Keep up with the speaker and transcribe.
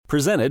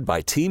Presented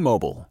by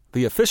T-Mobile,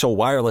 the official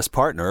wireless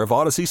partner of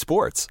Odyssey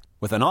Sports.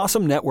 With an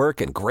awesome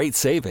network and great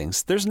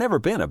savings, there's never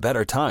been a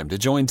better time to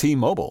join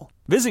T-Mobile.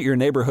 Visit your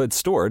neighborhood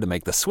store to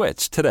make the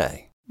switch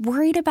today.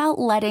 Worried about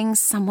letting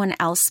someone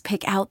else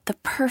pick out the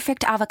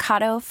perfect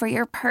avocado for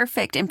your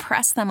perfect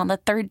impress them on the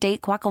third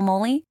date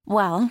guacamole?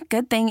 Well,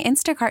 good thing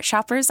Instacart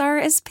shoppers are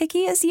as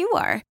picky as you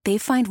are. They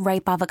find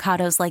ripe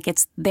avocados like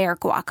it's their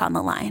guac on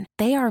the line.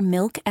 They are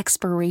milk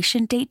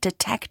expiration date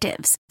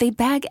detectives. They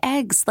bag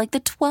eggs like the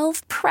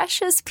 12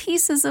 precious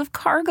pieces of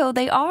cargo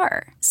they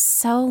are.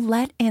 So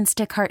let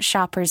Instacart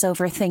shoppers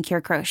overthink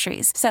your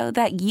groceries so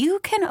that you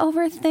can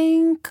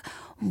overthink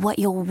what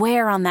you'll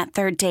wear on that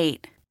third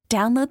date.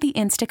 Download the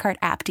Instacart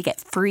app to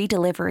get free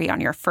delivery on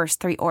your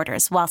first 3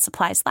 orders while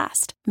supplies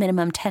last.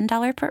 Minimum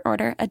 $10 per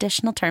order.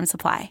 Additional terms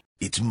apply.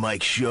 It's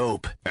Mike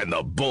Shope and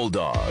the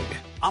Bulldog.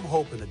 I'm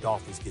hoping the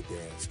Dolphins get their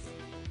ass kicked.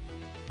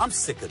 I'm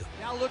sick of them.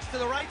 Now looks to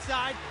the right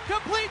side.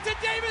 Complete to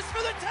Davis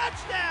for the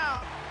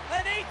touchdown.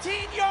 An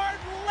 18-yard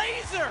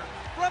laser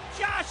from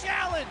Josh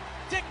Allen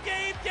to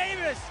Gabe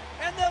Davis.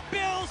 And the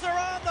Bills are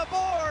on the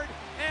board.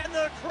 And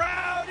the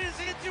crowd is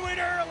into it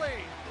early.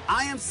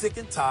 I am sick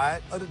and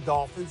tired of the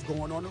Dolphins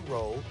going on the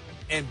road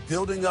and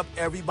building up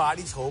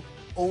everybody's hope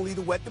only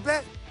to wet the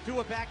bed.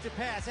 Tua back to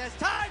pass, has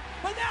time,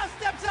 but now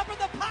steps up in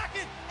the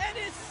pocket and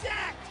is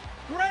sacked.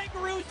 Greg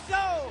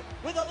Rousseau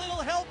with a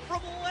little help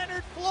from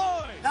Leonard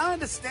Floyd. Now I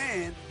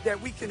understand that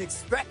we can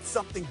expect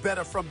something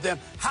better from them.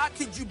 How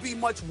could you be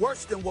much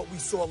worse than what we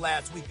saw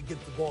last week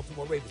against the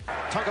Baltimore Ravens?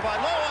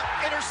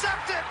 Tagovailoa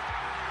intercepted,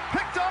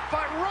 picked up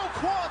by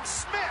Roquan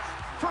Smith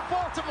for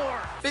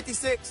Baltimore.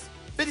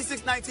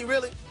 56-19,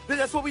 really?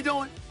 That's what we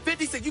doing?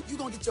 56, you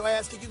gonna get your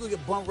ass kicked, you gonna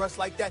get bum rushed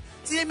like that?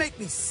 See, they make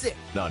me sick.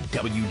 On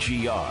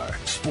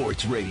WGR,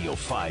 Sports Radio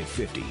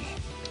 550.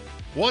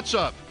 What's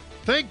up?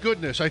 Thank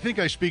goodness, I think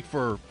I speak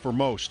for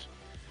most,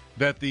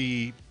 that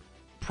the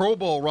Pro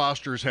Bowl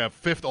rosters have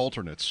 5th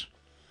alternates.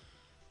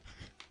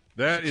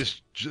 That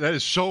is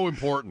so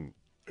important.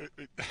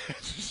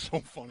 It's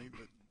so funny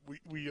that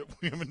we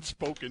haven't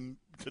spoken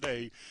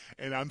today,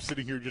 and I'm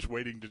sitting here just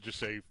waiting to just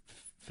say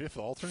 5th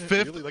alternate?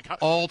 5th really? Like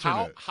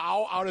alternate.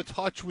 How out of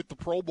touch with the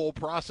Pro Bowl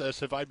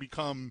process have I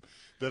become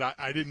that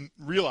I didn't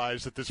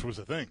realize that this was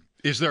a thing?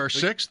 Is there a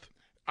 6th?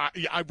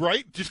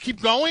 Right? Just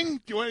keep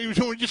going? Do you want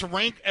to just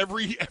rank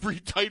every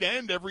tight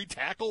end, every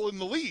tackle in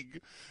the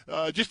league?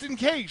 Just in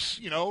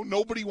case,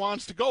 nobody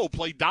wants to go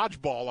play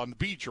dodgeball on the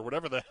beach or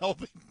whatever the hell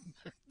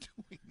they're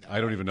doing. I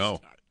don't even know.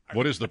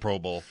 What is the Pro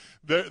Bowl?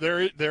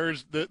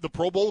 There's the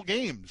Pro Bowl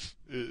games.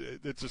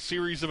 It's a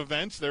series of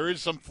events. There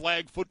is some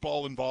flag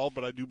football involved,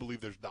 but I do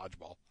believe there's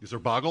dodgeball. Is there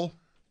boggle?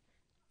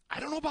 I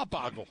don't know about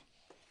boggle.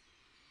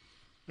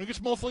 I think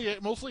it's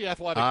mostly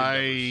athletic.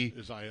 I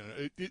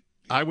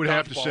would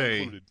have to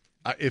say, included.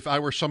 If I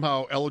were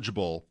somehow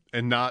eligible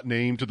and not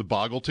named to the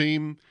boggle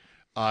team,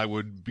 I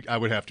would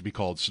have to be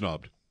called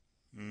snubbed,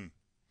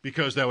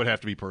 because that would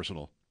have to be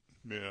personal.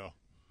 Yeah.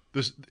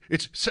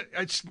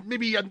 It's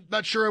maybe, I'm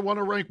not sure I want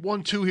to rank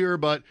 1, 2 here,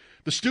 but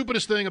the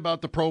stupidest thing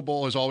about the Pro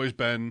Bowl has always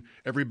been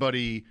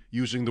everybody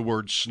using the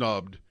word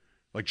snubbed.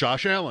 Like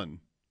Josh Allen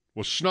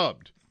was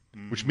snubbed,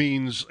 which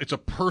means it's a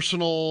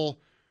personal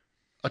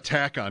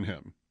attack on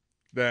him.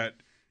 Right.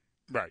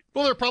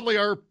 Well, there probably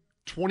are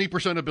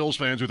 20% of Bills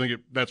fans who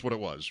think that's what it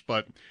was,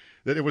 but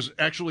that it was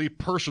actually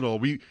personal.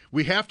 We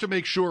have to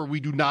make sure we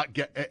do not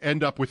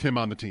end up with him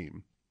on the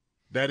team.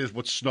 That is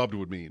what snubbed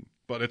would mean.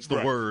 But it's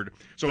the word.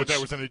 So there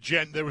was an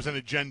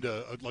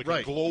agenda,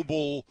 a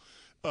global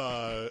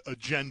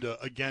agenda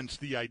against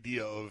the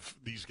idea of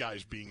these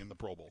guys being in the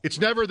Pro Bowl. It's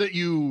never that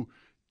you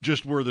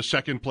just were the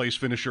second place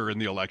finisher in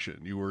the election.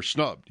 You were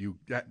snubbed.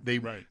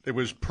 It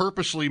was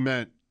purposely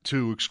meant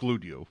to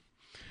exclude you.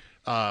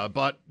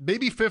 But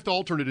maybe 5th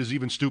alternate is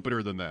even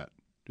stupider than that.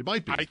 It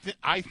might be.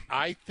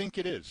 I think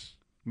it is.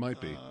 Might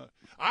be.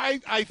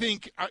 I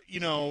think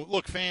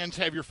look, fans,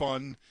 have your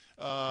fun.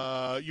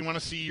 You want to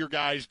see your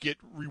guys get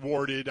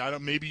rewarded.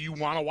 Maybe you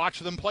want to watch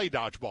them play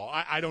dodgeball.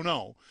 I don't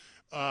know.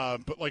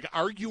 But like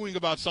arguing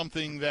about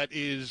something that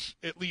is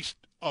at least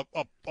a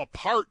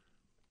part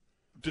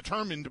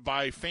determined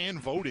by fan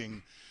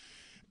voting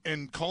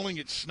and calling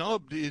it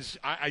snubbed is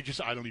I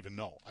don't even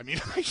know. I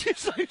mean,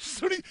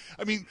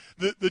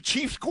 the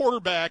Chiefs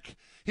quarterback,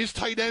 his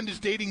tight end is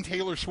dating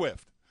Taylor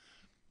Swift.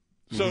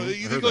 So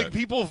you think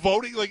people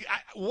voting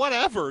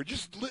whatever,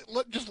 just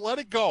let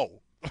it go.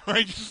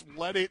 Right? Just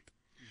let it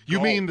You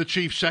mean the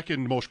Chiefs'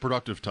 second most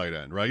productive tight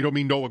end, right? You don't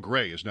mean Noah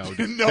Gray is now.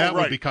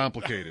 Would be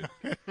complicated.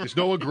 Is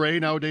Noah Gray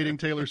now dating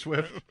Taylor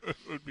Swift? It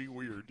would be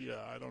weird.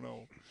 Yeah, I don't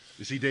know.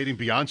 Is he dating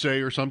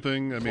Beyonce or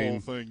something? I mean,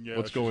 whole thing, yeah,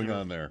 what's going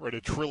on there? Write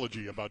a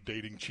trilogy about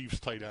dating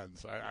Chiefs tight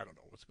ends. I don't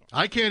know what's going on.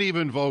 I can't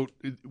even vote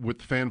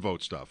with fan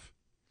vote stuff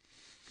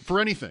for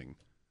anything.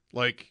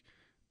 Like,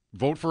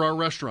 vote for our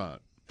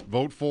restaurant.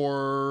 Vote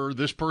for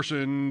this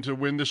person to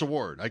win this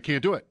award. I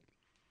can't do it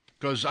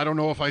because I don't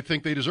know if I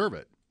think they deserve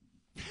it.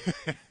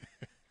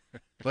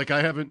 Like,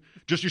 I haven't.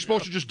 You're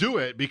supposed to just do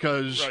it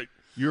because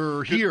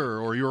you're here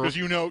or you're because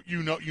you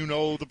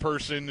know the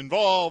person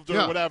involved or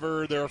Yeah.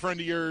 whatever. They're a friend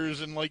of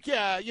yours, and like,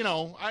 yeah, you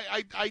know,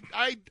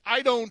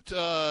 I don't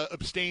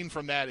abstain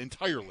from that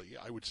entirely.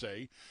 I would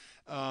say,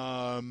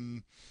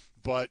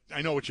 but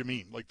I know what you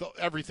mean. Like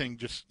everything,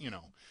 just and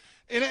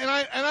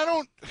I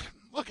don't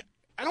look.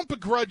 I don't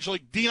begrudge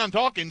like Deion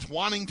Dawkins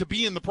wanting to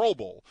be in the Pro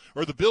Bowl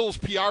or the Bills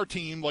PR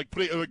team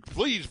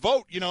please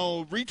vote,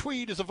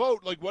 retweet as a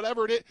vote, like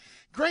whatever it is.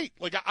 Great.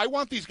 Like I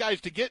want these guys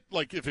to get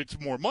like if it's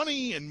more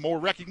money and more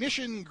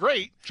recognition,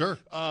 great. Sure.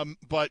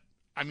 But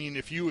I mean,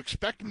 if you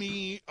expect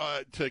me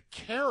to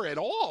care at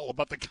all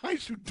about the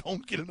guys who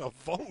don't get enough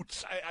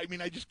votes, I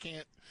mean, I just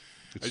can't.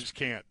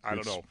 I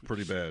don't know.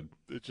 Pretty bad.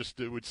 It just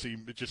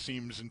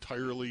seems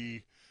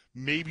entirely.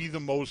 Maybe the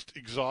most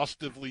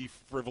exhaustively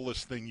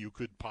frivolous thing you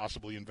could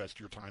possibly invest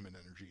your time and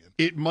energy in.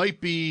 It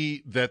might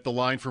be that the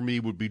line for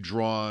me would be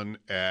drawn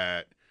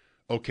at,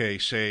 okay,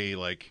 say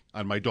like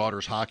on my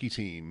daughter's hockey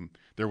team,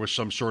 there was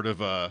some sort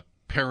of a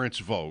parents'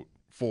 vote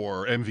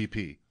for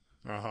MVP.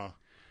 Right.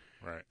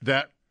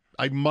 That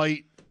I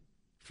might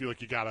feel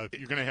like you're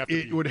gonna have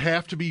to. It would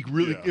have to be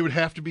really. Yeah. It would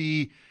have to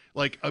be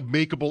like a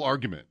makeable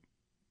argument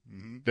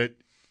that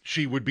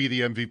she would be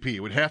the MVP.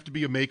 It would have to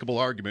be a makeable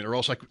argument, or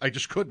else I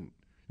just couldn't.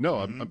 No,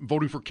 I'm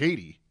voting for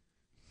Katie.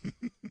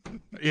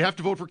 You have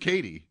to vote for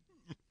Katie.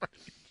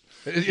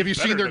 Have you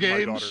seen their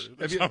games?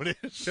 Have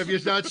you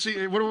not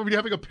seen? What are we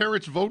having a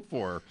parents vote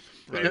for?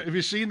 Right. Have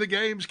you seen the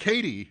games?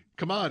 Katie,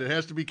 come on! It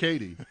has to be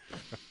Katie.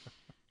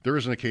 There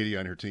isn't a Katie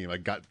on her team. I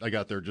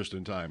got there just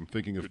in time,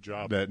 thinking of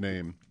that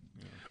name.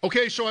 Yeah.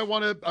 Okay, so I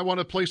want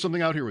to play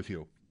something out here with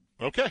you.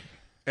 Okay,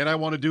 and I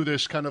want to do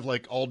this kind of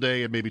like all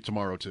day and maybe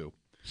tomorrow too.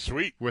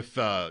 Sweet. With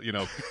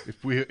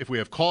if we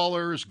have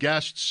callers,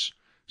 guests.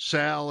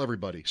 Sal,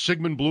 everybody.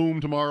 Sigmund Bloom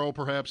tomorrow,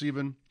 perhaps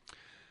even.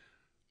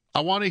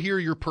 I want to hear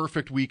your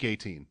perfect Week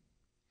 18.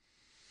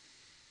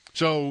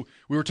 So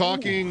we were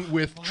talking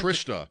with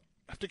Trista.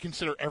 I have to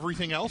consider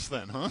everything else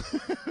then, huh?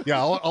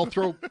 Yeah, I'll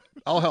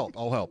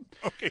help.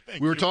 Okay,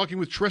 thank We were you. talking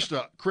with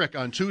Trista Crick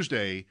on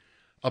Tuesday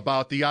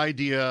about the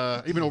idea,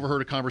 I even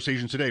overheard a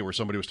conversation today where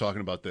somebody was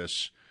talking about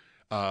this,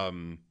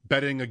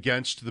 betting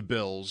against the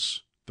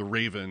Bills, the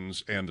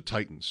Ravens, and the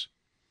Titans.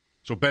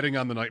 So betting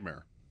on the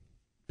nightmare.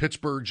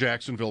 Pittsburgh,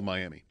 Jacksonville,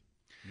 Miami.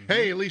 Mm-hmm.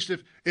 Hey, at least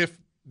if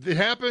it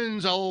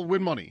happens, I'll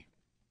win money.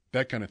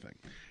 That kind of thing.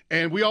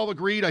 And we all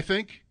agreed, I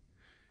think,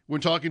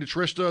 when talking to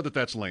Trista, that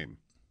that's lame.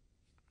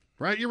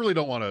 Right? You really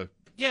don't want to.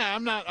 Yeah,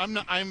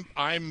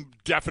 I'm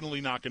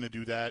definitely not going to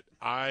do that.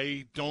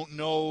 I don't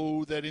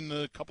know that in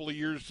the couple of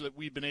years that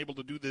we've been able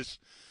to do this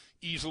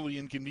easily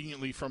and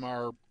conveniently from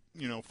our,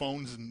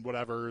 phones and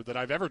whatever, that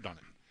I've ever done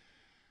it.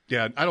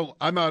 Yeah,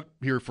 I'm not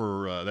here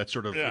for that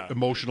sort of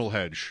emotional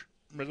hedge.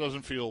 It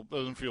doesn't feel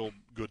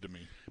good to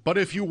me. But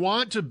if you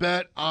want to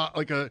bet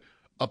like a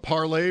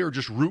parlay or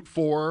just root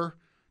for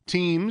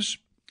teams,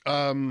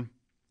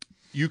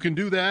 you can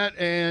do that.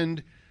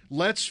 And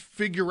let's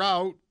figure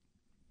out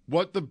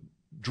what the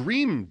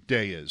dream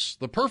day is,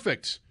 the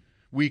perfect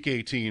Week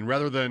 18,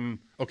 rather than,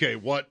 okay,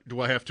 what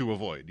do I have to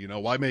avoid?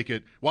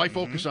 Why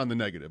focus on the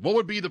negative? What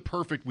would be the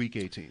perfect Week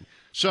 18?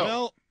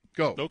 So,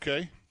 go.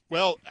 Okay.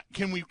 Well,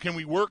 can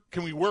we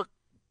work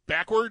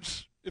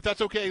backwards? If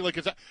that's okay,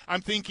 I'm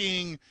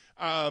thinking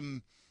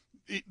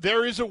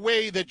there is a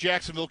way that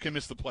Jacksonville can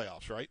miss the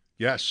playoffs, right?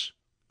 Yes.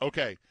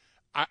 Okay.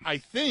 I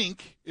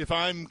think if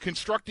I'm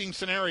constructing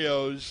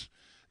scenarios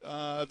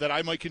that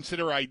I might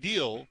consider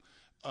ideal,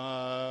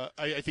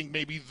 I think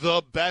maybe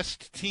the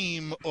best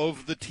team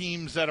of the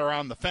teams that are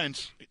on the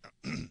fence,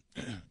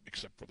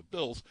 except for the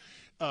Bills,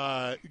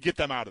 get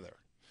them out of there.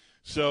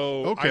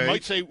 So I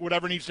might say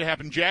whatever needs to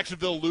happen.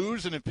 Jacksonville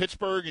lose, and if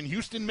Pittsburgh and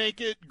Houston make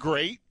it,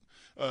 great.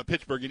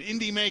 Pittsburgh and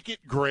Indy make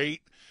it,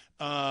 great.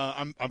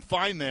 I'm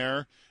fine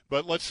there,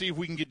 but let's see if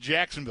we can get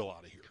Jacksonville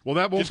out of here. Well,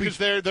 that won't because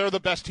they're the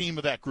best team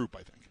of that group,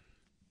 I think.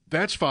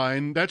 That's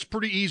fine. That's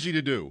pretty easy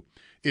to do.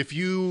 If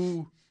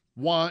you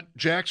want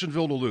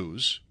Jacksonville to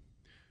lose,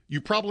 you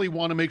probably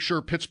want to make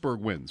sure Pittsburgh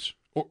wins,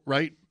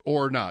 right?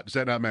 Or not? Does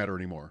that not matter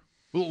anymore?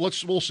 We'll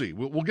see.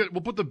 We'll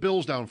put the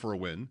Bills down for a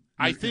win.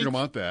 I think you don't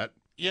want that.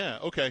 Yeah.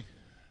 Okay.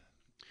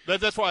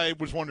 That's why I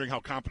was wondering how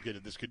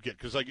complicated this could get,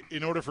 because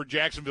in order for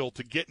Jacksonville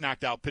to get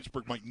knocked out,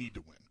 Pittsburgh might need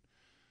to win.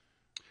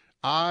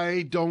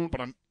 I don't but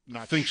I'm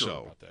not think sure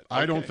so. About that.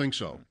 I don't think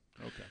so.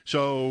 Okay.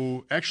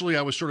 So, actually,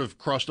 I was sort of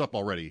crossed up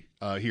already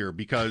here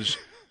because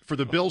for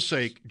the Bills'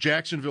 sake,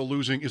 Jacksonville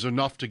losing is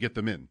enough to get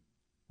them in.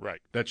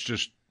 Right. That's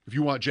just, if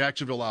you want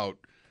Jacksonville out,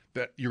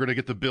 that you're going to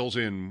get the Bills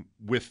in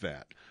with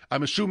that.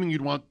 I'm assuming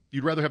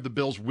you'd rather have the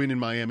Bills win in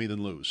Miami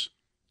than lose.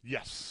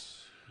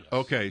 Yes.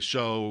 Okay,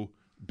 so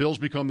Bills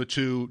become the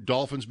 2,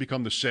 Dolphins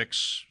become the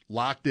 6,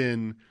 locked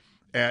in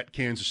at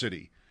Kansas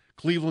City.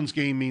 Cleveland's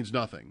game means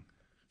nothing.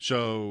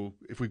 So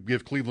if we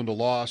give Cleveland a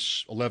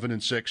loss,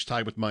 11-6,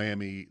 tied with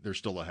Miami, they're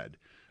still ahead.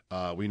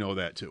 We know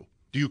that too.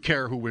 Do you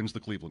care who wins the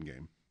Cleveland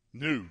game?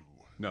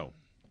 No.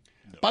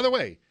 By the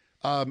way,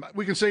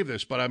 we can save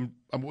this, but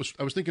I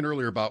was thinking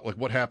earlier about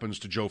what happens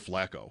to Joe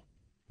Flacco.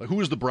 Like, who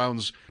is the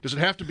Browns? Does it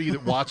have to be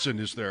that Watson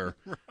is their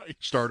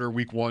starter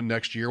week 1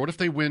 next year? What if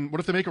they win? What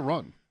if they make a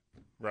run?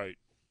 Right.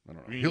 I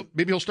don't know.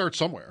 Maybe he'll start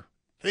somewhere.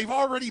 They've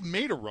already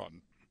made a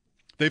run.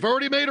 They've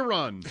already made a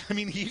run. I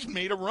mean, he's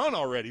made a run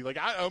already. Like,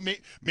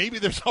 maybe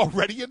there's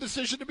already a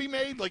decision to be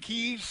made. Like,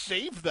 he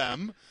saved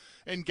them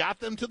and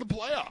got them to the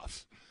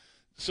playoffs.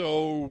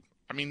 So,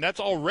 I mean, that's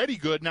already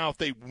good. Now, if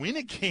they win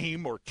a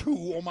game or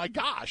two, oh my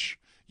gosh.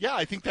 Yeah,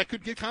 I think that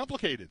could get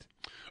complicated.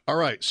 All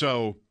right,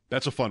 so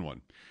that's a fun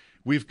one.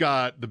 We've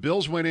got the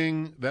Bills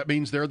winning. That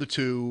means they're the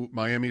 2.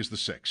 Miami is the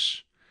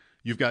 6.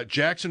 You've got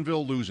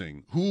Jacksonville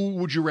losing. Who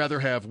would you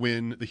rather have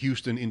win the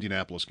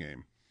Houston-Indianapolis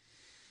game?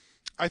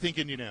 I think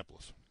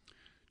Indianapolis.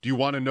 Do you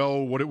want to know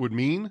what it would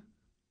mean?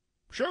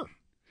 Sure.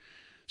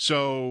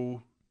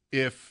 So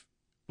let's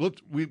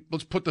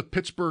put the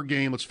Pittsburgh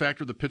game, let's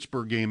factor the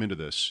Pittsburgh game into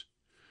this.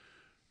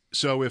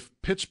 So if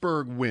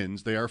Pittsburgh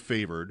wins, they are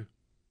favored.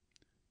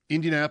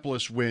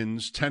 Indianapolis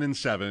wins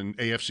 10-7,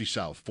 AFC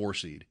South, 4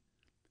 seed.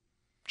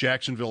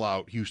 Jacksonville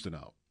out, Houston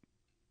out.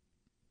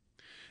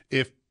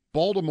 If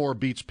Baltimore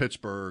beats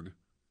Pittsburgh,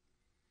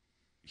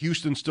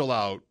 Houston's still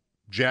out,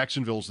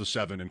 Jacksonville's the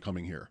 7 and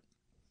coming here.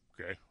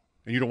 Okay.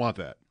 And you don't want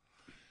that.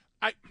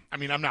 I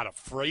mean, I'm not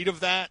afraid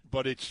of that,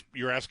 but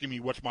you're asking me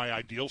what's my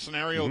ideal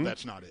scenario? Mm-hmm.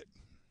 That's not it.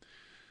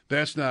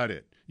 That's not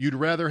it. You'd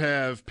rather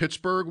have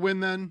Pittsburgh win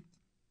then?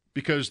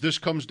 Because this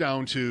comes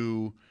down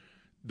to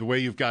the way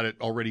you've got it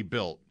already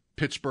built.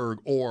 Pittsburgh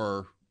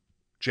or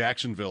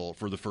Jacksonville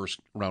for the first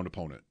round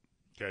opponent.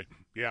 Okay.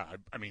 Yeah.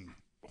 I mean,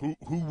 who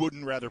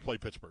wouldn't rather play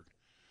Pittsburgh?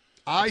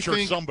 I'm sure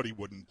think somebody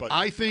wouldn't, but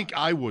I think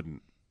I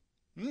wouldn't.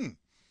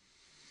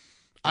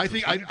 I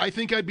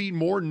think I'd be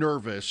more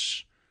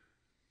nervous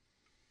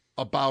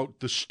about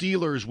the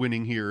Steelers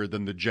winning here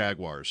than the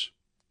Jaguars.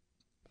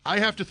 I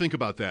have to think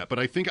about that, but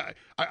I think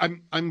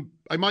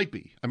I might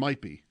be.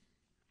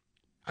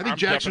 I think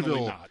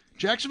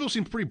Jacksonville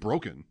seems pretty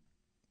broken.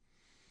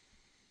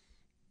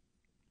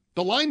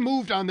 The line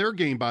moved on their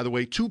game, by the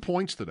way, 2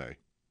 points today.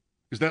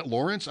 Is that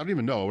Lawrence? I don't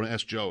even know. I want to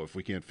ask Joe if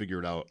we can't figure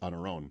it out on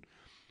our own.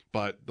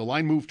 But the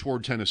line moved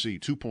toward Tennessee,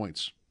 2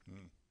 points.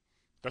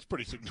 That's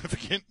pretty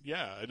significant.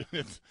 Yeah,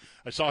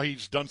 I saw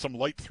he's done some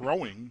light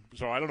throwing,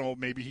 so I don't know.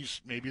 Maybe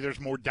there's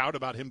more doubt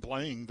about him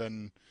playing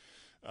than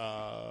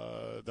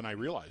I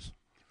realize.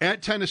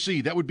 At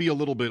Tennessee, that would be a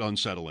little bit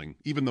unsettling,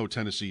 even though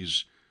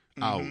Tennessee's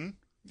out.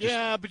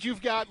 Yeah, but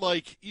you've got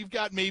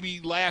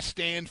maybe last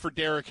stand for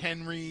Derrick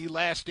Henry,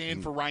 last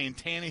stand for Ryan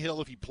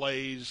Tannehill if he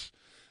plays.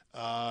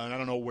 And I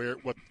don't know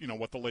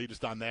what the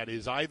latest on that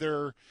is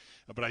either,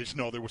 but I just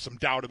know there was some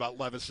doubt about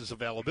Levis's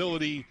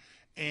availability.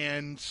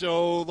 And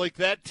so, like,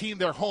 that team,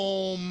 they're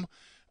home.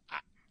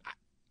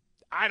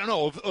 I don't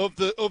know of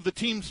the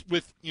teams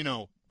with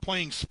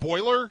playing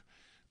spoiler.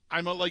 I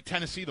might like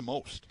Tennessee the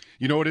most.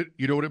 You know what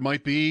it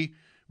might be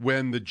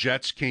when the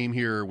Jets came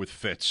here with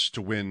Fitz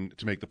to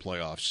make the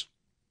playoffs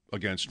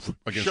against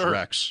sure.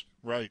 Rex.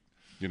 Right.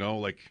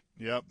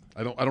 Yep.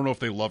 I don't know if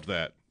they loved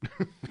that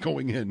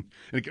going in.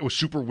 And it was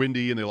super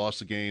windy and they lost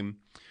the game.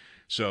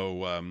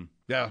 So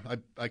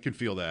I can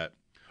feel that.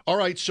 All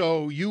right,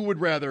 so you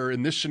would rather,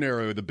 in this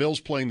scenario, the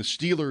Bills playing the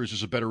Steelers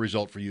is a better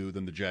result for you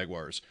than the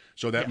Jaguars.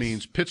 So that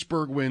means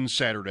Pittsburgh wins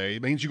Saturday.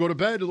 It means you go to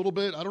bed a little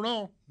bit. I don't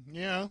know.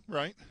 Yeah,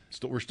 right.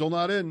 We're still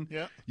not in.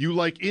 Yeah. You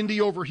like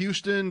Indy over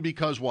Houston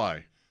because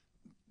why?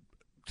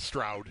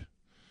 Stroud.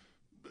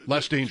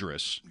 Less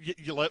dangerous.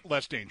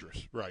 Less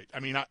dangerous, right. I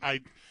mean, I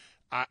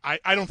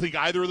don't think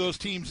either of those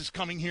teams is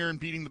coming here and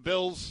beating the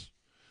Bills.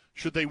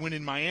 Should they win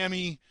in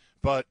Miami?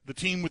 But the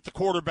team with the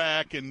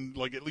quarterback and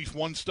at least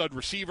one stud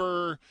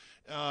receiver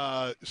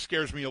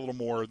scares me a little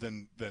more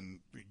than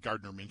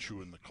Gardner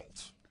Minshew and the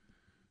Colts.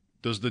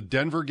 Does the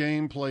Denver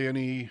game play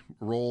any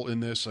role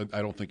in this?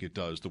 I don't think it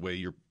does, the way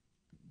you're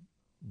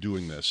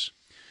doing this.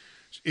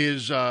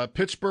 Is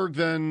Pittsburgh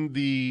then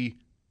the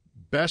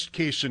best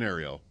case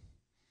scenario?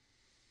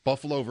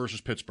 Buffalo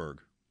versus Pittsburgh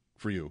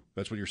for you.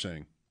 That's what you're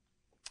saying.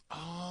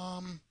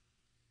 I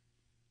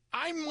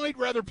might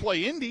rather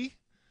play Indy.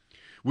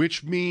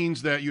 Which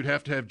means that you'd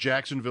have to have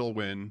Jacksonville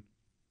win,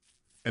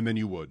 and then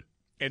you would.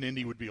 And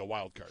Indy would be a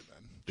wild card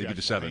then. They'd be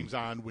the 7. Hangs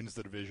on, wins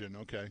the division.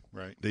 Okay,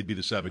 right. They'd be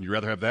the 7. You'd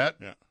rather have that?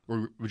 Yeah.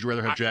 Or would you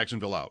rather have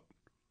Jacksonville out?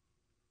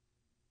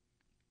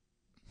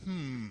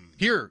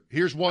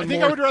 Here's one more. I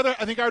think I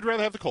would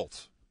rather have the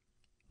Colts.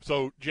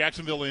 So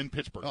Jacksonville in,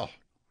 Pittsburgh. Oh,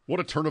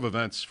 what a turn of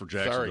events for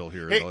Jacksonville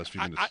here in the last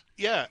few minutes.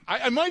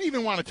 I might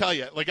even want to tell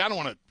you, I don't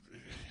want to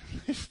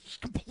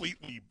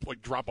completely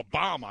drop a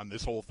bomb on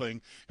this whole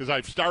thing because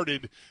I've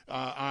started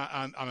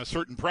on a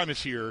certain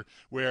premise here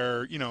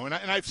where and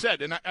I've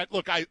said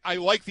I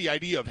like the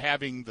idea of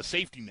having the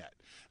safety net.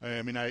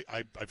 I mean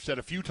I've said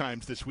a few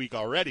times this week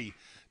already.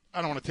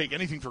 I don't want to take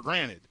anything for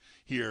granted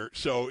here.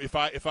 So if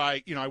I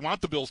I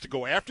want the Bills to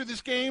go after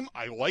this game.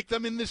 I like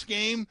them in this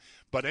game,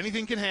 but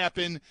anything can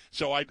happen.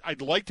 So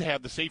I'd like to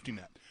have the safety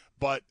net.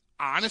 But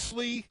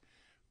honestly,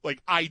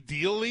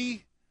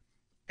 ideally.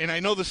 And I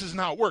know this isn't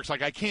how it works.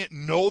 I can't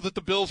know that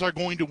the Bills are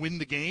going to win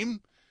the game,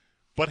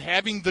 but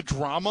having the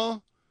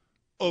drama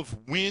of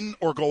win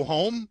or go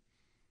home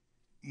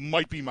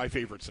might be my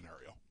favorite scenario.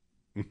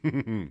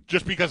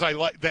 Just because I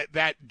like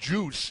that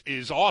juice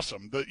is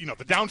awesome.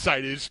 The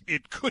downside is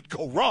it could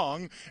go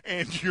wrong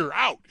and you're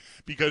out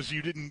because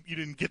you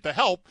didn't get the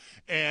help.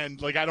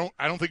 And like I don't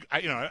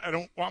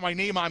want my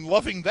name on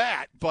loving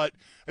that, but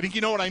I think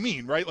you know what I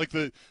mean, right? Like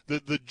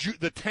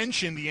the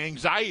tension, the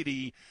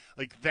anxiety,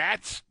 like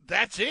that's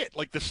it.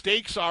 Like the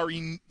stakes are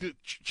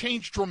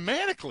changed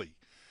dramatically.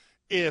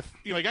 If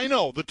like I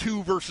know the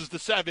 2 versus the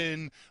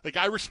 7, like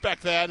I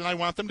respect that and I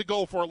want them to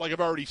go for it, like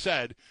I've already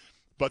said.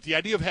 But the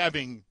idea of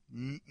having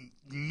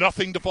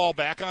nothing to fall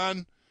back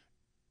on,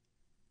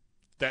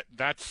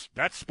 that's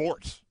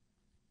sports.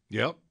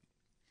 Yep.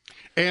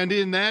 And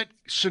in that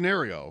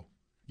scenario,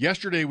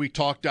 yesterday we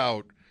talked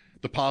out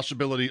the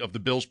possibility of the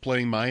Bills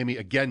playing Miami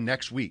again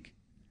next week.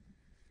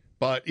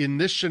 But in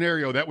this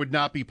scenario, that would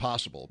not be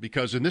possible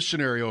because in this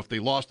scenario, if they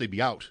lost, they'd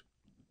be out.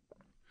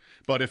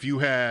 But if you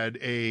had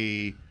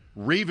a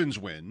Ravens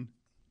win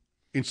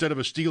instead of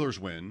a Steelers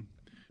win,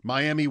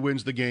 Miami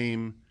wins the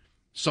game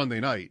Sunday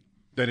night.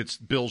 Then it's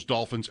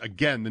Bills-Dolphins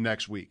again the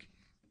next week.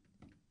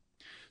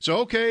 So,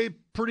 okay,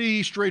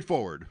 pretty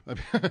straightforward.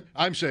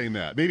 I'm saying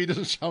that. Maybe it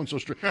doesn't sound so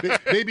straight.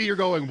 Maybe you're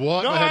going,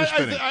 what? No, My head is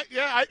spinning.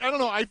 I don't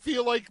know. I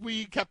feel like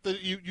we kept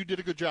you did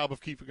a good job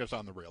of keeping us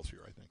on the rails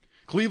here, I think.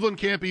 Cleveland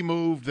can't be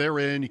moved. They're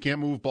in. You can't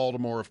move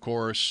Baltimore, of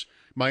course.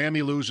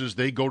 Miami loses.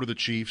 They go to the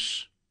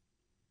Chiefs.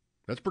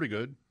 That's pretty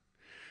good.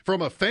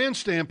 From a fan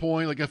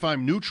standpoint, like if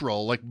I'm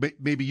neutral, like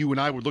maybe you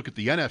and I would look at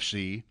the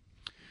NFC,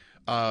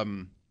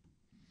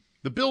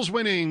 the Bills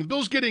winning, the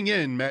Bills getting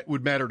in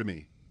would matter to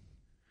me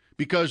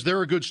because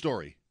they're a good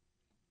story.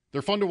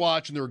 They're fun to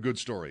watch and they're a good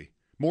story.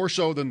 More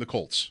so than the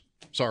Colts.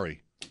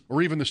 Sorry.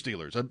 Or even the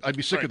Steelers. I'd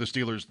be sick of the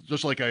Steelers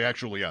just like I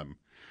actually am.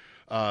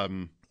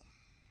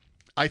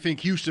 I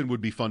think Houston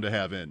would be fun to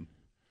have in.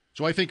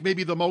 So I think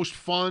maybe the most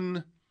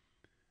fun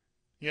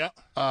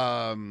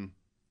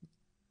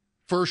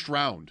first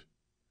round,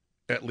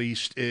 at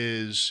least,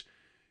 is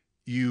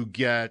you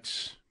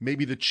get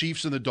maybe the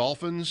Chiefs and the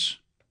Dolphins,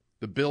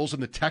 the Bills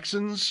and the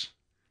Texans,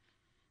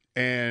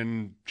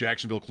 and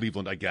Jacksonville,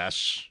 Cleveland, I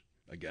guess.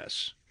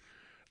 That's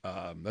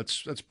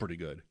pretty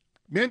good.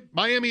 Man,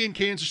 Miami and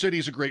Kansas City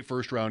is a great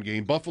first-round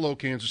game. Buffalo,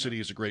 Kansas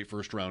City is a great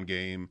first-round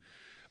game.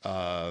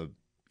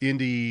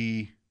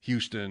 Indy,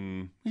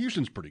 Houston.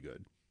 Houston's pretty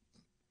good.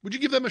 Would you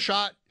give them a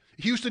shot?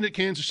 Houston at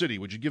Kansas City,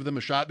 would you give them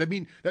a shot?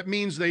 That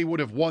means they would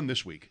have won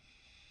this week.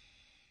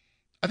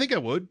 I think I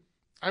would.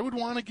 I would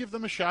want to give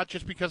them a shot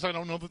just because I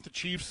don't know that the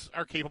Chiefs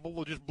are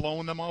capable of just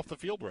blowing them off the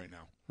field right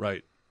now.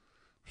 Right.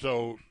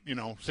 So,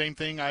 same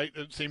thing.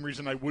 Same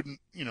reason I wouldn't,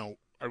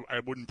 I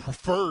wouldn't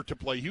prefer to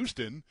play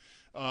Houston.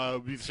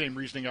 Be the same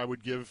reasoning I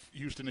would give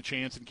Houston a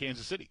chance in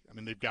Kansas City. I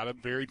mean, they've got a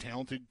very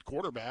talented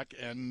quarterback,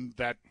 and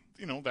that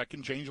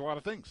can change a lot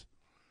of things.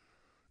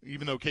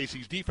 Even though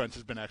Casey's defense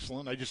has been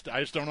excellent, I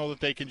just don't know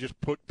that they can just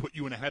put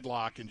you in a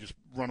headlock and just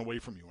run away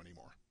from you anymore.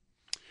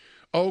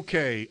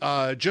 Okay,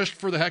 just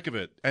for the heck of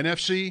it,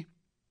 NFC?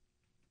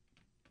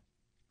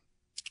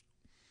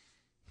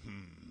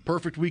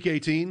 Perfect Week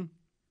 18?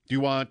 Do you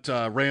want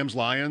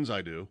Rams-Lions?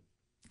 I do.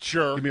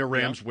 Sure. Give me a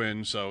Rams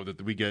win so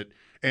that we get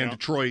 – and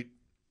Detroit,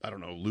 I don't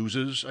know,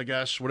 loses, I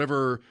guess.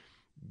 Whatever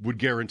would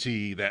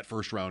guarantee that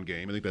first-round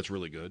game. I think that's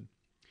really good.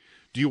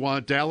 Do you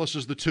want Dallas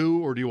as the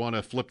 2, or do you want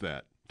to flip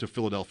that to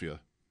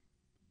Philadelphia?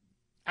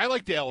 I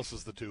like Dallas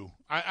as the 2.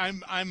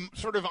 I'm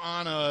sort of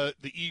on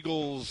the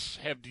Eagles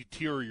have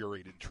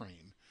deteriorated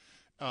train.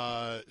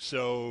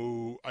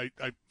 So I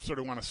sort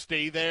of want to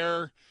stay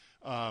there.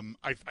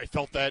 I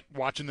felt that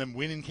watching them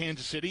win in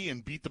Kansas City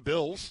and beat the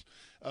Bills,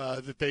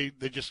 that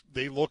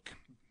they look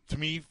to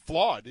me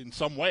flawed in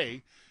some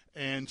way.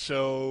 And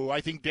so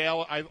I think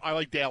I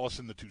like Dallas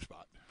in the 2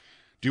 spot.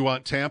 Do you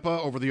want Tampa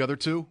over the other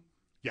 2?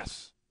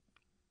 Yes.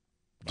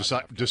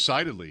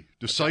 Decidedly.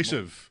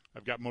 Decisive.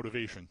 I've got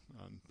motivation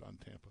on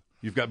Tampa.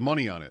 You've got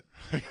money on it.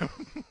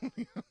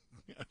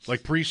 Yes.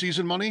 Like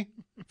preseason money?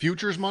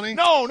 Futures money?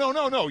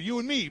 No. You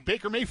and me,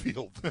 Baker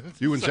Mayfield.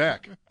 You and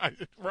Zach.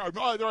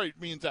 Right,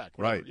 me and Zach.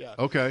 Whatever. Right. Yeah.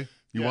 Okay.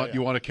 You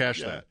want to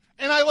cash that.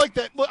 And I like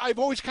that. I've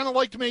always kind of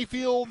liked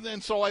Mayfield,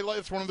 and so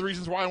it's one of the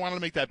reasons why I wanted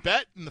to make that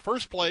bet in the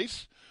first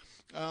place.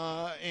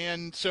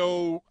 And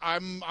so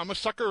I'm a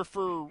sucker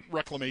for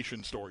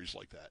reclamation stories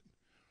like that.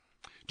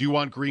 Do you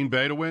want Green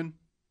Bay to win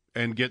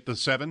and get the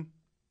 7?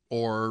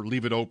 Or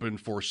leave it open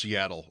for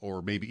Seattle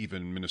or maybe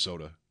even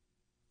Minnesota?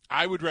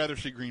 I would rather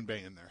see Green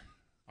Bay in there.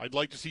 I'd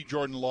like to see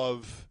Jordan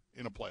Love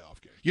in a playoff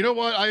game. You know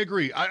what? I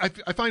agree. I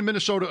find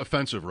Minnesota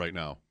offensive right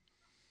now.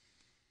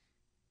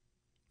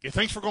 Yeah,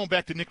 thanks for going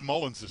back to Nick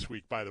Mullins this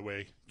week, by the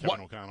way, Kevin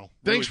O'Connell.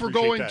 Thanks for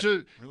going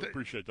to. Really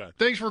appreciate that.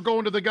 Thanks for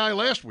going to the guy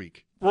last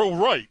week. Well,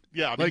 right.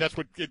 Yeah, I mean, that's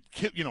what it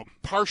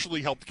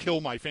partially helped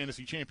kill my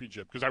fantasy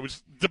championship because I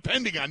was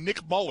depending on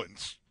Nick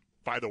Mullins,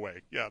 by the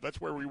way. Yeah, that's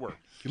where we were.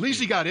 At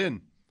least he got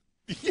in.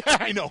 Yeah,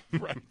 I know.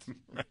 Right.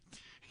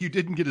 You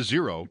didn't get a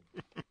 0.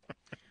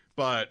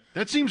 But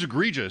that seems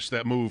egregious,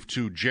 that move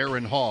to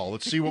Jaron Hall.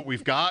 Let's see what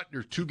we've got.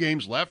 There's 2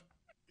 games left.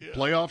 Yeah.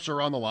 Playoffs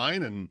are on the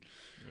line. And,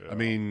 I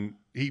mean,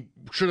 he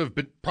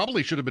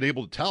probably should have been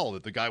able to tell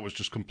that the guy was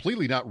just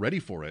completely not ready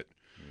for it.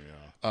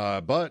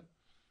 Yeah. But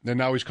then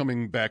now he's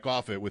coming back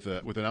off it with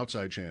an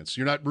outside chance.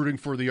 You're not rooting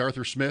for the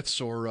Arthur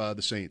Smiths or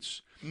the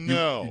Saints.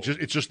 No.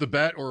 It's just the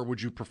bet, or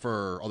would you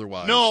prefer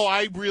otherwise? No,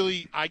 I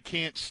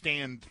can't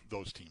stand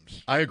those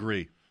teams. I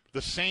agree.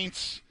 The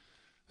Saints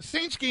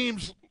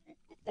games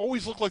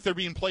always look like they're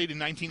being played in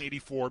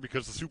 1984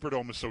 because the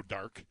Superdome is so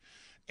dark.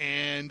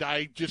 And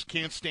I just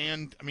can't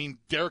stand. I mean,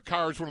 Derek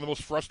Carr is one of the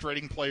most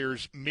frustrating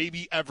players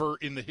maybe ever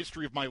in the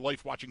history of my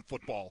life watching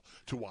football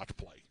to watch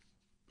play.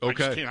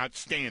 Okay. I just cannot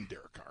stand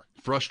Derek Carr.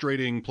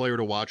 Frustrating player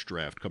to watch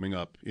draft coming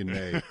up in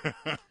May.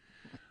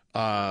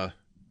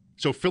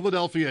 So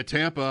Philadelphia at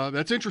Tampa,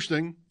 that's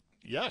interesting.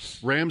 Yes.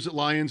 Rams at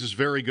Lions is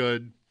very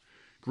good.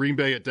 Green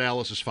Bay at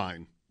Dallas is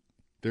fine.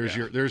 There's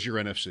your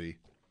NFC.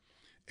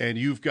 And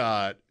you've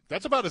got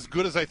that's about as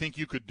good as I think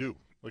you could do.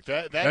 Like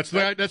that that's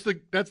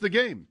the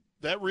game.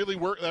 That really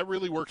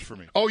works for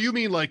me. Oh, you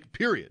mean like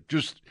period?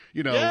 Just,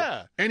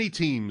 any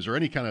teams or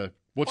any kind of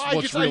what's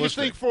realistic? I just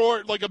think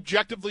for like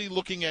objectively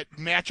looking at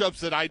matchups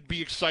that I'd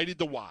be excited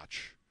to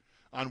watch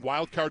on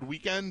Wild Card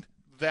Weekend,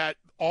 that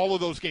all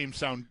of those games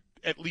sound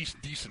at least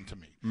decent to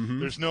me. Mm-hmm.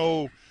 There's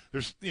no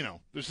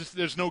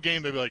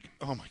game that'd be like,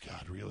 oh my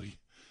God, really?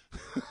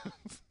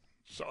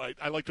 So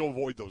I like to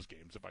avoid those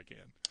games if I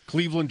can.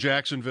 Cleveland,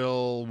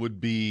 Jacksonville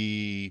would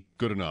be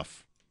good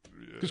enough.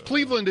 Because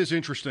Cleveland is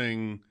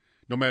interesting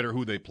no matter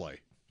who they play,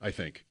 I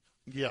think.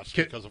 Yes,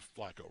 because of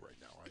Flacco right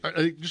now. Are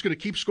they just going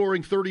to keep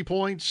scoring 30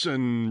 points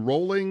and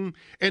rolling?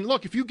 And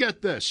look, if you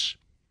get this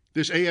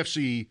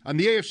AFC, on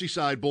the AFC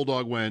side,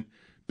 Bulldog went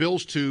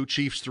Bills 2,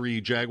 Chiefs 3,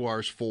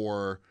 Jaguars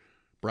 4,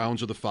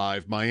 Browns are the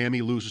 5.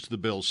 Miami loses to the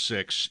Bills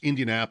 6.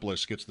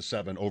 Indianapolis gets the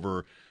 7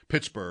 over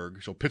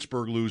Pittsburgh. So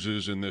Pittsburgh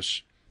loses in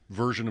this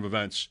version of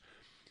events.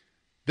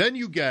 Then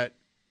you get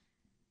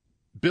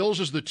Bills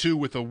as the 2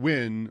 with a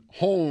win,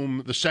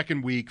 home the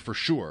second week for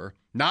sure.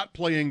 Not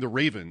playing the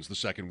Ravens the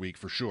second week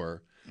for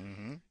sure.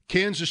 Mm-hmm.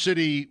 Kansas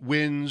City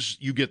wins,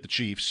 you get the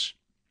Chiefs.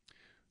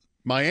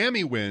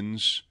 Miami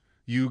wins,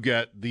 you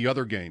get the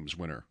other game's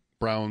winner,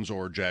 Browns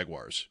or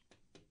Jaguars.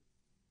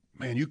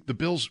 Man, the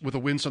Bills with a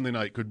win Sunday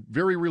night could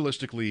very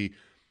realistically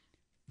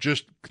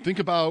just think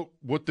about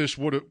what this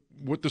would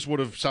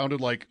have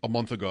sounded like a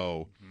month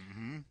ago.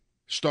 Mm-hmm.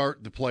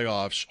 Start the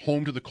playoffs,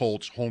 home to the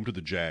Colts, home to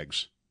the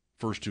Jags.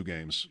 First 2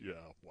 games. Yeah,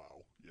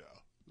 wow. Yeah,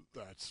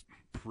 that's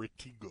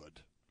pretty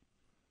good.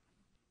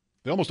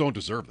 They almost don't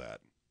deserve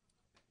that.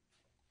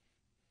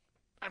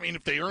 I mean,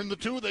 if they earn the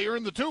 2, they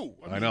earn the 2.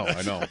 I know.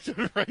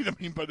 Right? I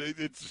mean, but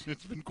it's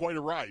been quite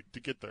a ride to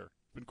get there.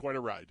 It's been quite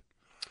a ride.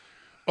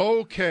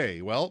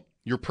 Okay, well,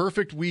 your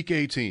perfect Week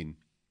 18.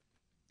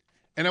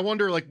 And I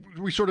wonder, like,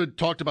 we sort of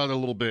talked about it a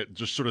little bit,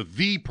 just sort of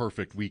the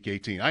perfect Week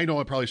 18. I know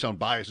I probably sound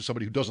biased as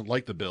somebody who doesn't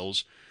like the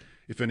Bills,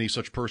 if any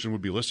such person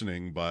would be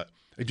listening, but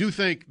I do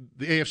think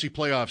the AFC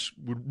playoffs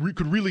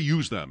could really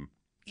use them.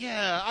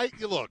 Yeah, I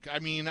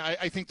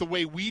think the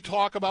way we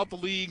talk about the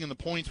league and the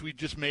points we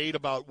just made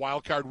about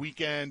Wild Card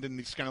Weekend and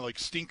this kind of like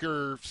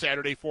stinker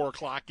Saturday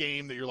 4:00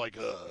 game that you're like,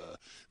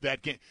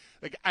 that game.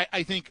 Like,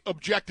 I think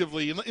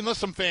objectively, unless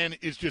some fan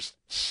is just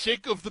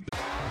sick of the.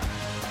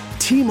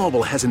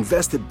 T-Mobile has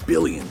invested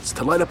billions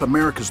to light up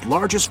America's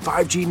largest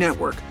 5G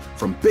network,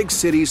 from big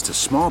cities to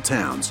small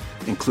towns,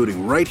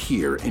 including right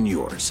here in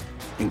yours.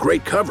 And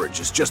great coverage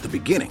is just the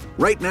beginning.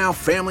 Right now,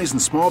 families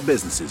and small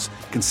businesses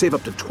can save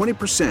up to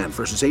 20%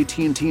 versus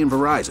AT&T and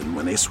Verizon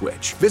when they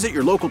switch. Visit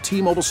your local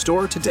T-Mobile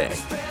store today.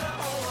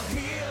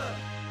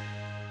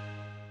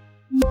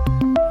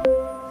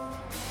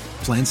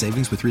 Plan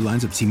savings with 3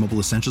 lines of T-Mobile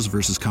Essentials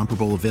versus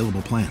comparable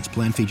available plans.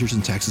 Plan features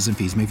and taxes and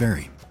fees may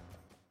vary.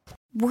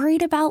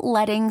 Worried about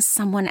letting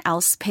someone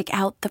else pick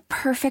out the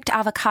perfect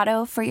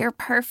avocado for your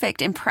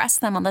perfect impress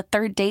them on the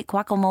third date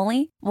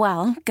guacamole?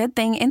 Well, good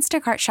thing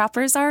Instacart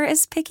shoppers are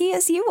as picky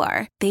as you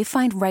are. They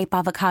find ripe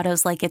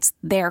avocados like it's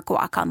their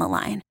guac on the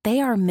line.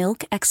 They are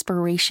milk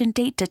expiration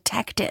date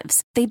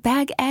detectives. They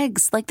bag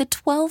eggs like the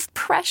 12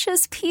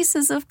 precious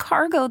pieces of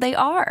cargo they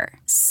are.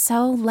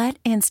 So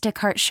let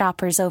Instacart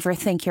shoppers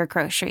overthink your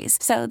groceries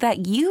so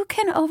that you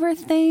can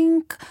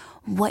overthink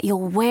what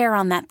you'll wear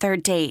on that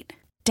third date.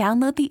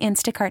 Download the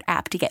Instacart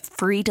app to get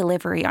free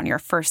delivery on your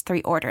first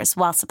 3 orders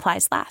while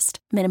supplies last.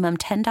 Minimum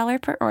 $10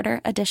 per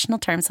order. Additional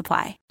terms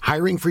apply.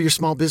 Hiring for your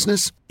small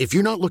business? If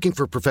you're not looking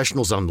for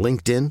professionals on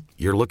LinkedIn,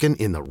 you're looking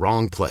in the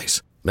wrong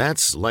place.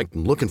 That's like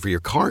looking for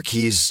your car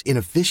keys in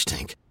a fish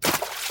tank.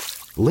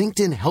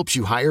 LinkedIn helps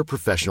you hire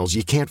professionals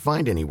you can't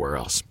find anywhere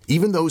else,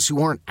 even those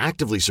who aren't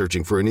actively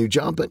searching for a new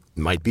job but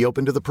might be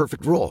open to the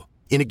perfect role.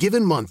 In a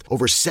given month,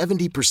 over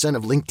 70%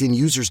 of LinkedIn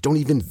users don't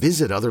even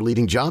visit other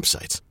leading job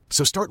sites.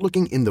 So start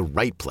looking in the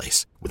right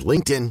place. With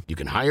LinkedIn, you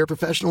can hire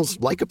professionals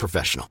like a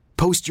professional.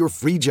 Post your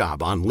free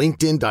job on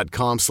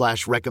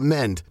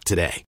linkedin.com/recommend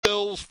today.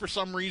 Bills, for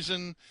some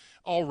reason,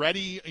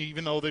 already,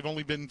 even though they've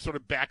only been sort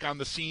of back on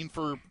the scene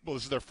for,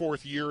 this is their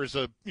 4th year as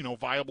a,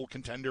 viable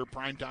contender,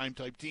 primetime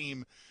type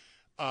team.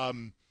 I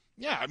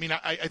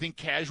think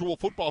casual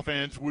football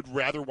fans would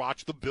rather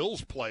watch the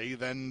Bills play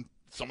than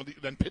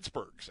than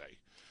Pittsburgh, say.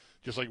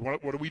 Just like,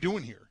 what are we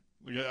doing here?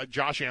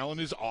 Josh Allen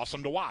is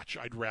awesome to watch.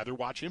 I'd rather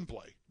watch him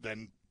play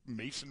than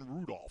Mason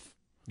Rudolph.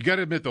 You got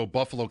to admit, though,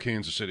 Buffalo,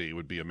 Kansas City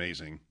would be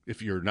amazing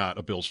if you're not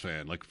a Bills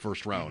fan, like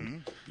first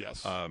round.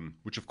 Yes.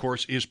 Which, of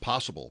course, is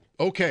possible.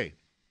 Okay.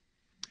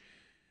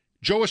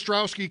 Joe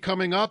Ostrowski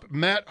coming up.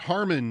 Matt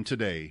Harmon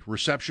today.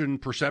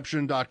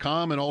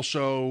 ReceptionPerception.com, and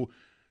also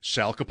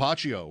Sal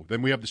Capaccio.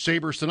 Then we have the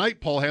Sabres tonight.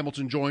 Paul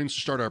Hamilton joins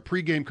to start our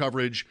pregame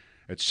coverage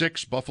at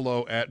 6,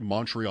 Buffalo at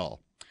Montreal.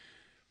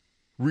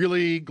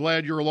 Really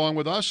glad you're along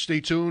with us.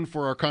 Stay tuned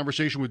for our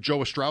conversation with Joe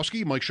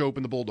Ostrowski. Mike Schopp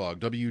and the Bulldog,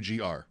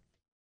 WGR.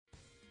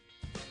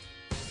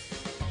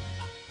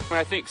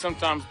 I think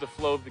sometimes the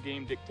flow of the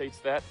game dictates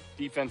that.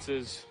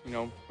 Defenses,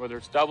 whether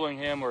it's doubling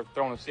him or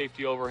throwing a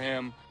safety over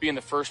him, being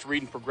the first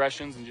reading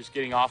progressions and just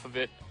getting off of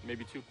it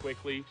maybe too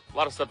quickly. A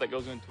lot of stuff that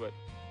goes into it.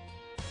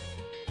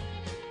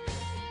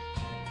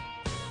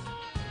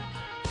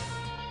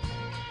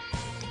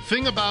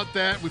 Thing about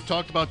that, we've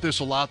talked about this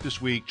a lot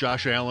this week,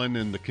 Josh Allen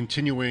and the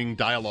continuing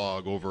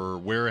dialogue over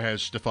where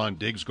has Stefon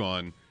Diggs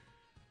gone.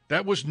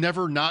 That was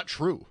never not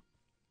true.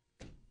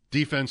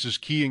 Defense is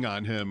keying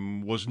on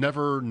him was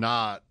never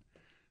not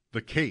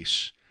the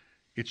case.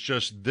 It's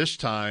just this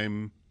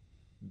time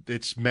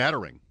it's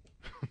mattering.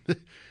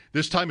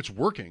 This time it's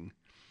working.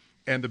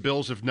 And the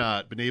Bills have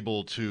not been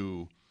able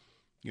to,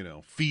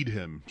 feed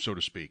him, so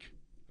to speak.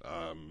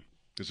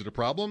 Is it a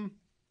problem?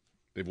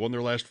 They've won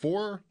their last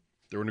 4.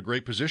 They're in a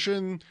great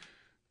position.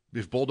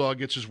 If Bulldog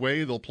gets his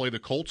way, they'll play the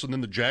Colts and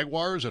then the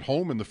Jaguars at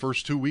home in the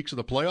first 2 weeks of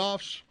the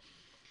playoffs.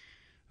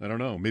 I don't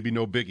know. Maybe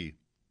no biggie.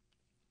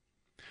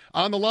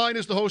 On the line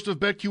is the host of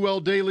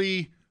BetQL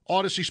Daily,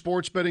 Odyssey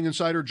Sports betting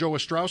insider Joe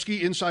Ostrowski.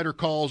 Insider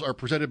calls are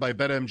presented by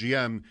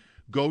BetMGM.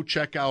 Go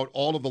check out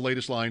all of the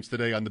latest lines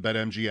today on the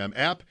BetMGM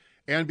app.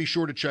 And be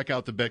sure to check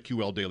out the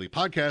BetQL Daily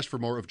podcast for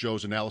more of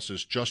Joe's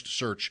analysis. Just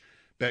search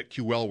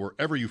BetQL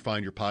wherever you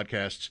find your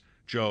podcasts.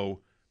 Joe,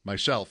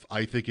 myself,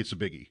 I think it's a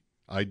biggie.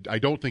 I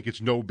don't think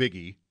it's no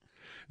biggie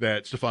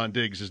that Stefon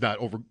Diggs is not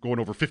going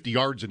over 50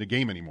 yards in a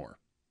game anymore.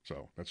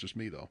 So that's just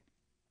me, though.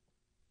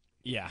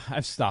 Yeah,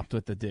 I've stopped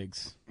with the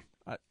Diggs.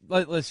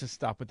 Let's just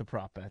stop with the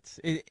prop bets.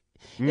 It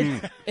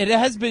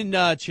has been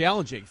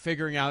challenging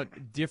figuring out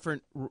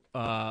different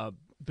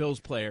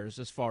Bills players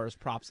as far as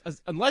props,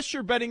 unless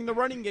you're betting the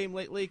running game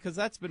lately, because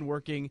that's been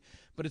working.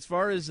 But as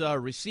far as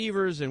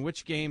receivers and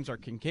which games are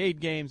Kincaid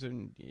games,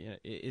 and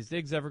is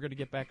Diggs ever going to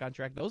get back on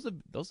track? Those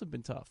have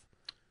been tough.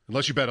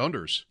 Unless you bet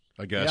unders,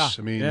 I guess.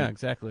 Yeah, yeah,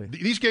 exactly.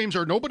 These games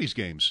are nobody's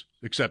games,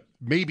 except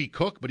maybe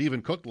Cook, but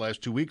even Cook the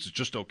last 2 weeks is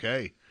just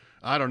okay.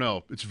 I don't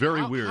know. It's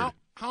very weird.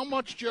 How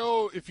much,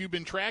 Joe, if you've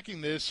been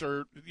tracking this,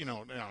 or you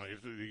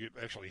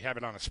actually have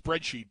it on a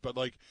spreadsheet, but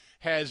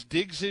has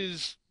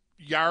Diggs's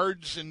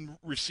yards and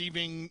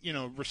receiving,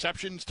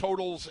 receptions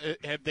totals,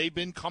 have they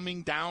been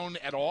coming down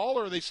at all,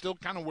 or are they still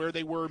kind of where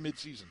they were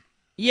midseason?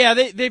 Yeah,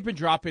 they've been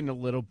dropping a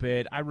little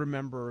bit. I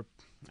remember,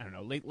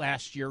 late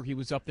last year he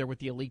was up there with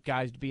the elite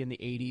guys to be in the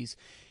 80s.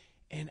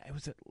 And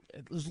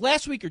it was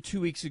last week or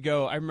 2 weeks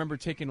ago, I remember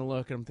taking a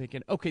look and I'm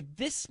thinking, okay,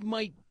 this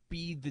might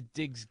be the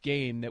Diggs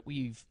game that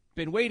we've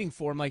been waiting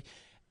for. I'm like,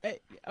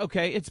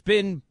 okay, it's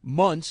been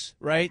months,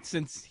 right,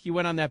 since he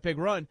went on that big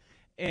run.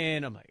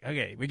 And I'm like,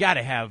 okay, we got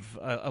to have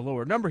a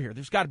lower number here.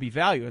 There's got to be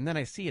value. And then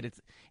I see it. It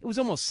was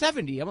almost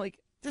 70. I'm like,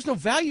 there's no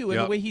value in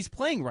the way he's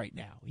playing right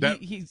now.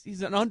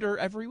 He's an under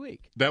every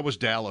week. That was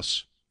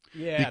Dallas.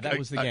 Yeah, that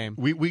was the game.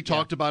 We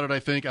talked about it, I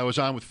think. I was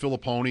on with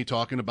Filipponi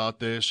talking about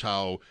this,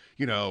 how,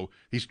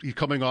 he's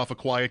coming off a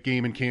quiet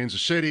game in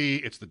Kansas City.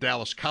 It's the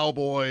Dallas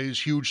Cowboys,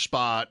 huge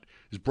spot.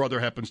 His brother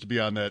happens to be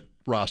on that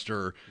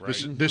roster. Right.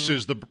 This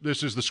is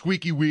the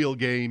squeaky wheel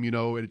game,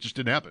 and it just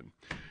didn't happen.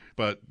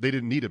 But they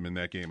didn't need him in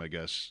that game, I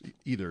guess,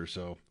 either.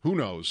 So who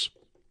knows?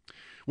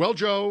 Well,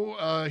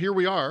 Joe, here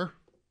we are.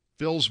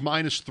 Bills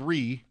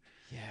 -3.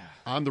 Yeah.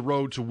 On the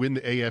road to win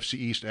the AFC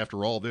East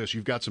after all this.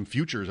 You've got some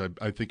futures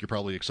I think you're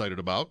probably excited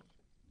about.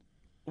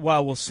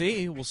 Well, we'll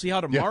see. We'll see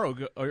how tomorrow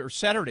or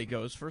Saturday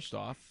goes, first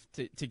off,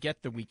 to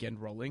get the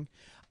weekend rolling.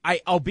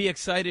 I'll be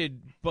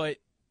excited, but,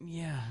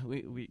 yeah,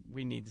 we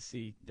need to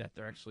see that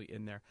they're actually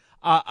in there.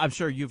 I'm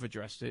sure you've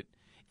addressed it.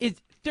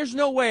 There's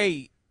no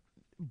way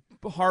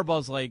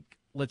Harbaugh's like,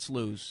 let's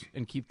lose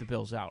and keep the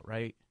Bills out,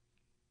 right?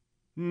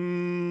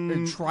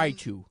 Or try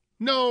to.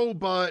 No,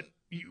 but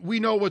we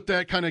know what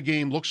that kind of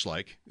game looks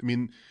like. I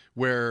mean,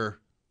 where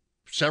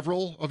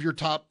several of your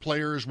top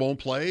players won't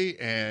play,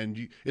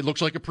 and it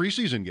looks like a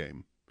preseason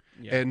game.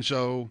 Yeah. And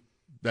so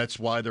that's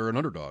why they're an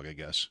underdog, I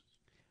guess.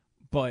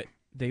 But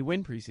they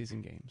win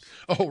preseason games.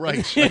 Oh, right.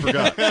 I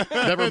forgot.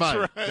 Never mind.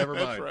 Right. Never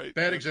mind. Right.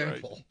 Bad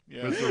example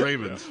with the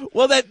Ravens. Yeah.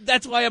 Well,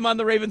 that's why I'm on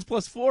the Ravens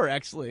 +4,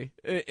 actually,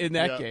 in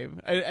that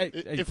game.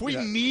 If we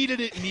needed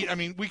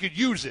it, we could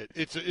use it.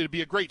 It'd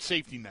be a great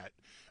safety net.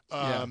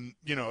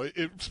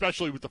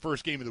 Especially with the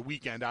first game of the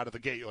weekend out of the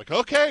gate. You're like,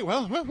 okay,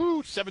 well,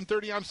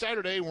 7:30 on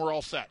Saturday, and we're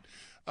all set,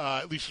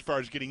 at least as far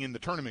as getting in the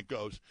tournament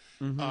goes.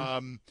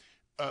 Mm-hmm.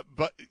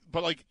 But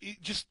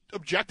just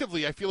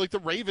objectively, I feel like the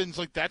Ravens,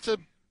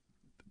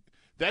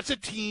 that's a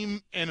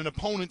team and an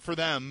opponent for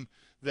them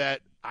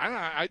that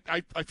I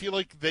feel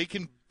like they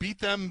can beat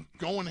them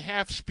going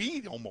half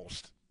speed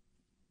almost.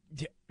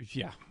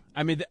 Yeah.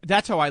 I mean,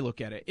 that's how I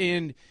look at it.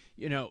 And,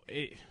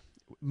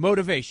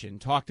 motivation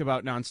talked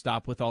about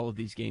nonstop with all of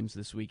these games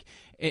this week.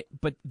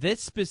 But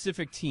this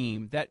specific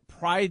team that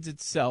prides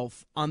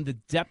itself on the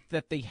depth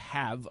that they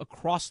have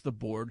across the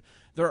board,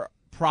 they're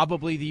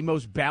probably the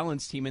most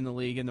balanced team in the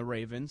league in the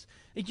Ravens.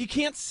 You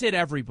can't sit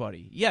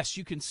everybody. Yes,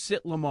 you can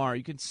sit Lamar.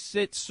 You can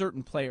sit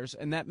certain players,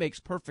 and that makes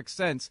perfect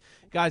sense.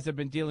 Guys have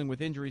been dealing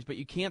with injuries, but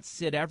you can't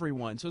sit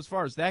everyone. So as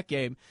far as that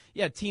game,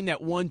 a team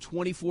that won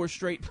 24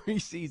 straight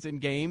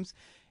preseason games.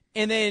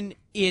 And then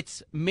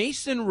it's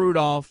Mason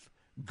Rudolph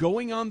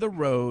going on the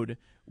road,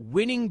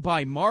 winning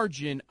by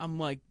margin. I'm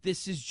like,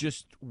 this is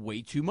just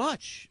way too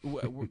much.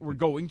 We're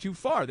going too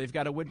far. They've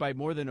got to win by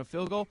more than a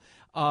field goal.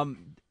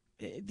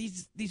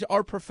 These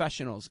are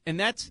professionals, and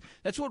that's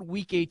what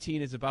Week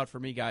 18 is about for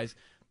me, guys.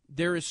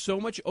 There is so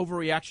much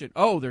overreaction.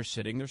 Oh, they're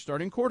sitting their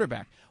starting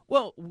quarterback.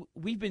 Well,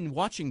 we've been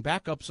watching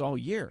backups all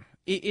year.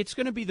 It's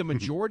going to be the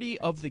majority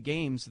of the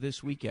games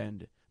this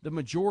weekend, the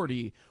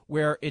majority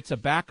where it's a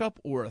backup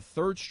or a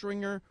third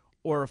stringer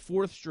or a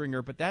fourth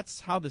stringer, but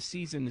that's how the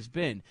season has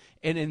been.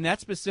 And in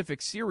that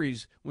specific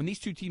series, when these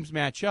two teams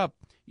match up,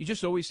 you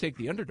just always take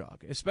the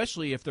underdog,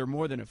 especially if they're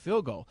more than a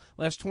field goal.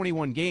 Last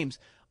 21 games,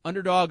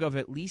 underdog of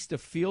at least a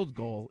field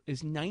goal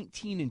is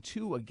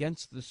 19-2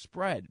 against the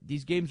spread.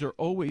 These games are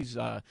always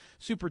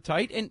super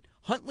tight, and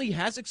Huntley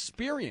has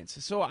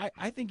experience, so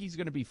I think he's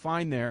going to be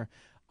fine there.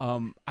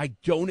 I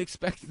don't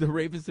expect the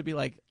Ravens to be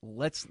like,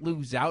 let's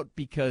lose out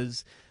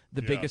because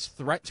the biggest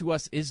threat to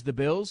us is the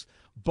Bills,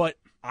 but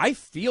I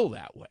feel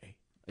that way.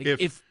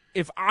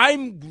 If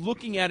I'm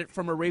looking at it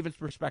from a Ravens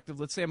perspective,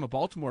 let's say I'm a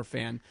Baltimore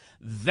fan,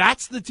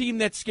 that's the team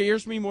that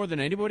scares me more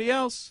than anybody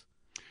else.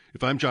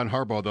 If I'm John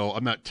Harbaugh, though,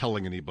 I'm not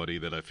telling anybody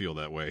that I feel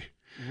that way.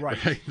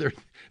 Right.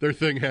 Their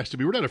thing has to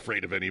be, we're not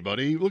afraid of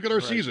anybody. Look at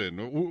our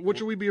season. What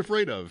should we be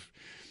afraid of?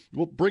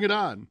 Well, bring it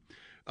on.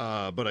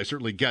 But I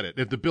certainly get it.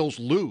 If the Bills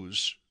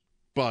lose,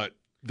 but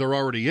they're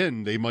already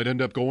in, they might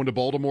end up going to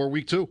Baltimore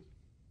week 2.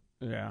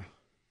 Yeah.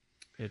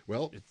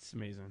 It's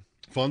amazing.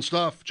 Fun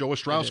stuff. Joe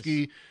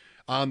Ostrowski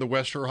on the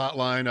Wester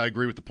Hotline. I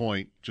agree with the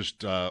point. Just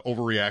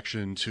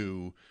overreaction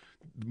to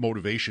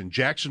motivation.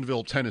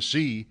 Jacksonville,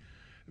 Tennessee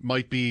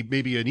might be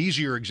maybe an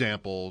easier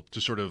example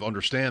to sort of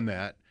understand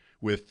that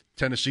with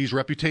Tennessee's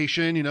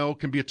reputation,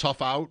 can be a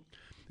tough out.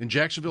 And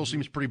Jacksonville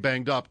seems pretty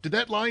banged up. Did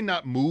that line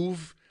not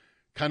move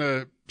kind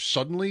of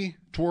suddenly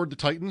toward the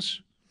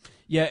Titans?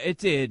 Yeah, it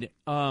did.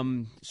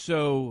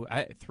 So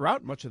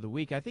throughout much of the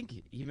week, I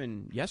think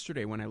even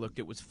yesterday when I looked,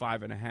 it was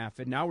 5.5.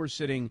 And now we're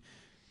sitting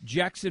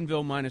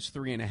Jacksonville minus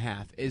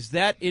 3.5. Is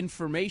that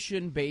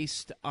information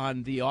based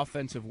on the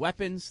offensive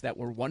weapons that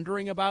we're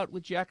wondering about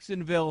with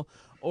Jacksonville,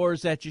 or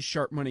is that just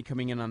sharp money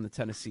coming in on the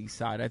Tennessee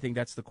side? I think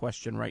that's the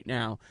question right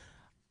now.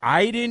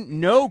 I didn't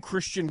know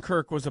Christian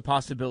Kirk was a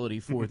possibility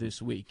for this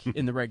week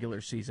in the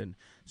regular season.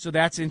 So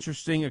that's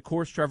interesting. Of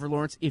course, Trevor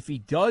Lawrence, if he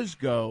does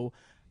go,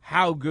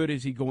 how good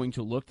is he going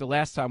to look? The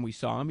last time we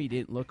saw him, he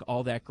didn't look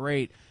all that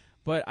great.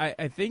 But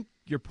I think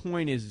your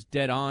point is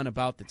dead on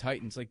about the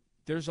Titans. Like,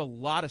 there's a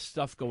lot of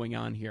stuff going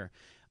on here.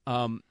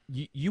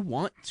 You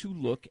want to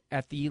look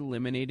at the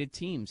eliminated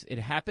teams. It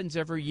happens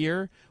every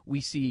year.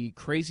 We see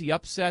crazy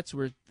upsets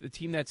where the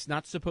team that's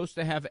not supposed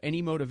to have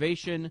any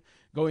motivation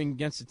going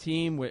against a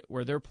team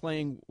where they're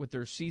playing with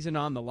their season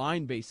on the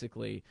line,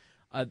 basically.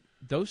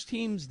 Those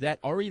teams that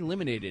are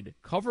eliminated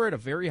cover at a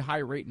very high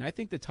rate, and I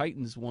think the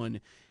Titans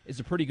one is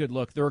a pretty good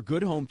look. They're a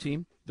good home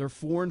team. They're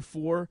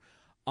 4-4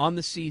 on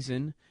the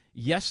season.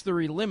 Yes,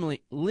 they're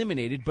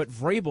eliminated, but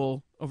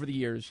Vrabel, over the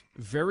years,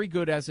 very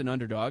good as an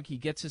underdog. He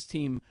gets his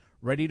team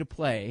ready to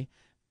play.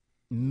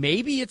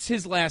 Maybe it's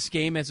his last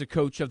game as a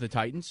coach of the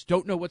Titans.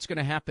 Don't know what's going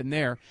to happen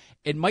there.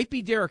 It might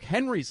be Derrick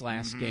Henry's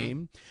last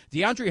game.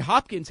 DeAndre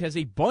Hopkins has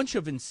a bunch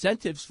of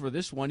incentives for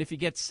this one. If he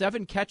gets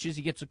 7 catches,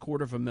 he gets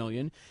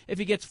 $250,000. If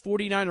he gets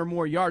 49 or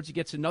more yards, he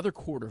gets another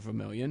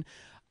 $250,000.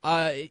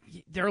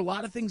 There are a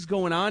lot of things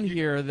going on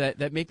here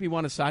that make me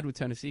want to side with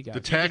Tennessee, guys. The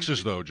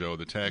taxes, though, Joe,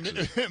 the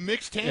taxes.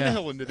 Mix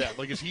Tannehill into that.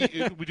 Like,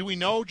 do we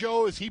know,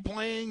 Joe, is he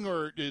playing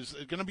or is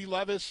it going to be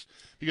Levis?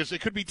 Because it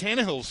could be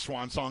Tannehill's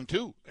swan song,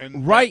 too.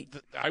 And right.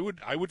 I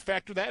would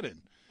factor that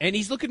in. And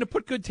he's looking to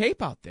put good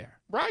tape out there.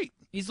 Right.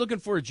 He's looking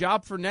for a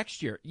job for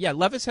next year. Yeah,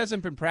 Levis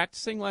hasn't been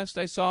practicing last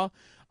I saw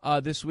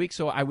this week,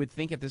 so I would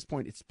think at this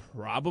point it's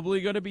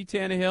probably going to be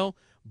Tannehill.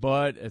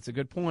 But it's a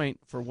good point.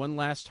 For one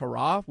last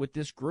hurrah with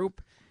this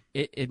group,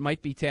 it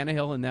might be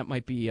Tannehill, and that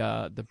might be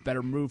the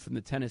better move from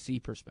the Tennessee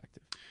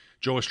perspective.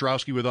 Joe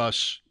Ostrowski with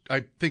us.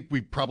 I think we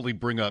probably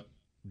bring up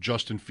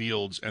Justin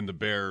Fields and the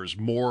Bears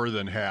more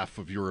than half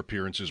of your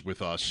appearances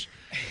with us.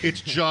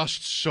 It's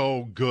just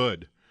so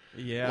good.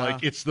 Yeah.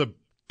 Like, it's the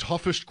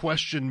toughest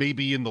question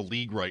maybe in the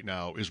league right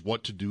now is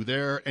what to do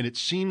there. And it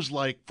seems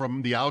like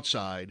from the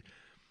outside,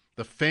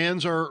 the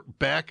fans are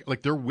back,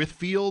 like they're with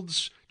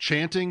Fields,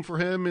 chanting for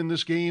him in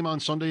this game on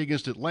Sunday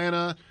against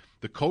Atlanta.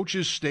 The coach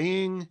is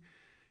staying.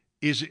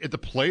 Is it the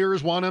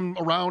players want him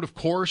around? Of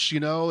course,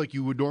 like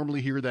you would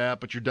normally hear that,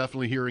 but you're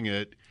definitely hearing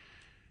it.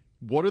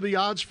 What are the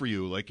odds for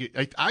you?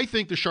 Like, I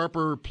think the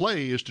sharper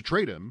play is to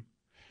trade him,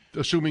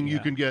 assuming you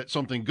can get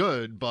something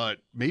good. But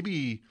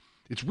maybe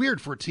it's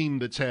weird for a team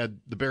that's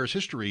had the Bears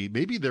history.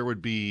 Maybe there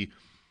would be,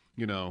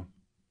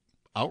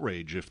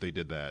 outrage if they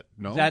did that.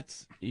 No,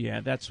 that's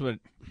what.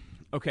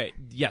 Okay,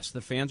 yes,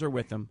 the fans are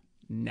with him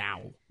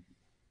now,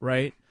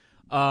 right?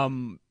 A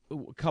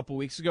couple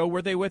weeks ago,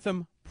 were they with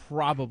him?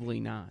 Probably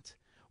not.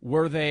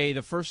 Were they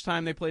the first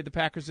time they played the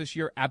Packers this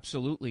year?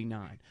 Absolutely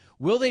not.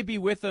 Will they be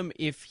with him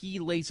if he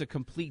lays a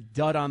complete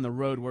dud on the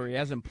road where he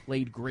hasn't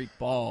played great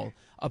ball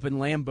up in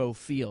Lambeau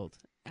Field?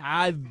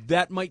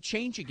 That might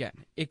change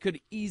again. It could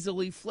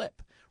easily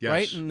flip,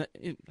 right? And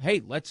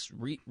hey, let's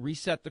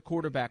reset the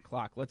quarterback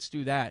clock. Let's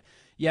do that.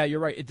 Yeah, you're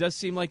right. It does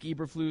seem like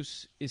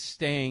Eberflus is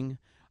staying.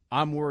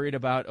 I'm worried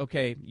about,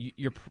 okay,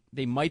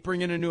 they might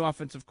bring in a new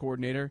offensive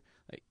coordinator.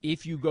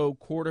 If you go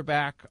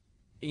quarterback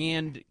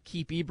and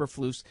keep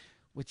Eberflus,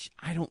 which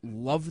I don't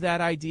love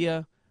that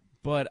idea,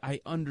 but I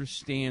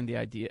understand the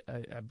idea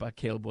about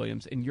Caleb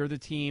Williams. And you're the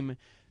team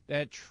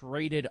that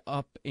traded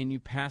up and you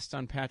passed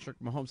on Patrick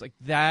Mahomes. Like,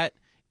 that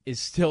is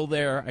still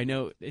there. I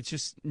know it's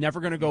just never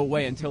going to go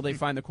away until they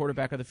find the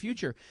quarterback of the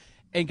future.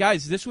 And,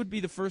 guys, this would be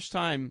the first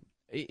time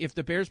if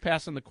the Bears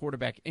pass on the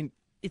quarterback, and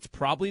it's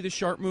probably the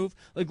sharp move.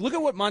 Like, look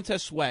at what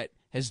Montez Sweat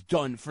has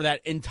done for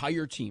that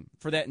entire team,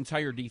 for that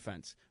entire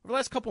defense. Over the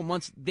last couple of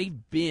months,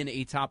 they've been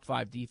a top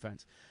 5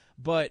 defense.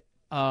 But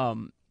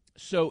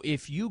so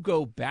if you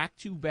go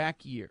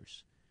back-to-back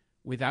years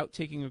without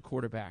taking a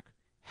quarterback,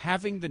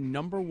 having the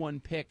number 1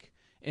 pick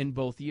in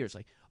both years,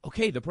 like,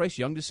 okay, the Bryce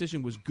Young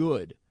decision was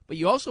good, but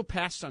you also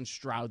passed on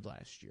Stroud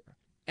last year,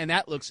 and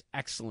that looks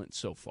excellent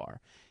so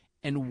far.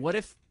 And what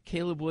if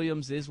Caleb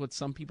Williams is what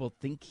some people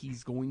think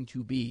he's going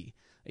to be?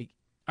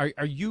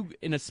 Are you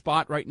in a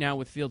spot right now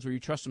with Fields where you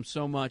trust him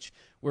so much,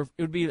 where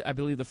it would be, I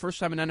believe, the first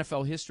time in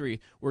NFL history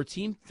where a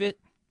team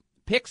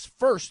picks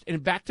first in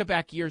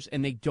back-to-back years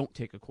and they don't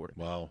take a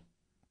quarterback? Wow.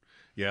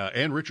 Yeah,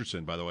 and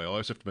Richardson, by the way. I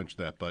always have to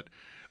mention that, but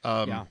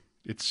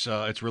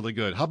it's really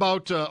good. How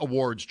about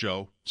awards,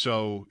 Joe?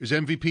 So is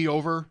MVP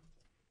over?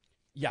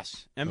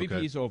 Yes,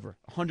 MVP is over,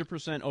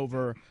 100%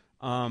 over.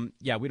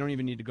 We don't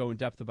even need to go in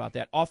depth about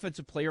that.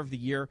 Offensive Player of the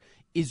Year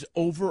is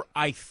over,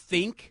 I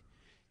think.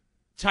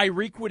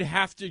 Tyreek would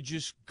have to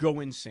just go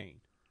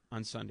insane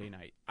on Sunday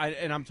night.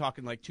 And I'm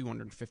talking like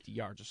 250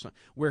 yards or something,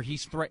 where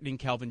he's threatening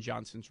Calvin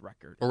Johnson's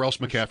record. Or else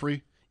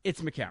McCaffrey? It's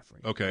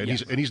McCaffrey. Okay,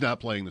 and he's not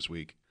playing this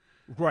week.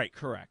 Right,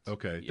 correct.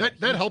 Okay. Yeah,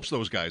 that helps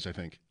those guys, I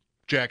think,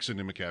 Jackson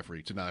and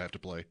McCaffrey, to not have to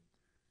play.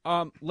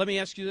 Let me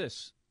ask you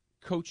this.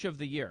 Coach of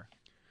the Year.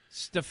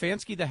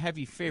 Stefanski, the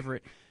heavy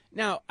favorite.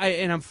 Now,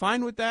 I'm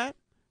fine with that,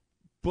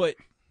 but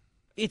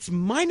it's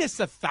minus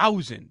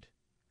 1,000.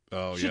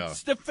 Oh, Should yeah.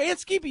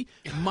 Stefanski be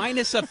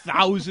minus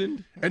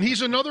 1,000? And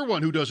he's another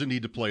one who doesn't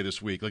need to play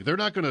this week. Like, they're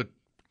not going to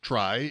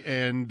try,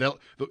 and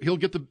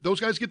those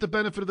guys get the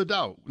benefit of the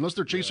doubt, unless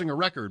they're chasing a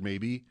record,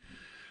 maybe.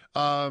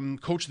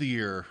 Coach of the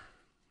Year.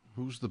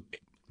 Who's the...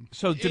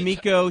 So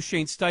D'Amico,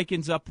 Shane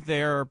Steichen's up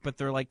there, but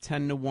they're like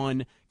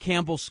 10-1.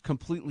 Campbell's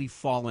completely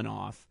fallen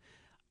off.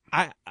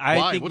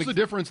 Why? What's the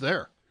difference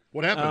there?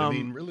 What happened? I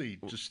mean, really,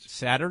 just...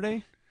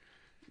 Saturday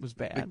was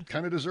bad. They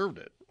kind of deserved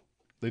it.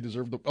 They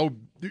deserved the... Oh,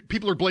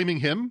 people are blaming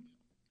him?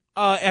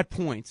 At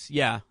points,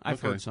 yeah.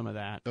 I've heard some of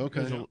that. Okay.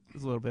 There's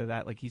a little bit of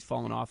that, like he's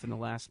fallen off in the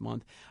last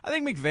month. I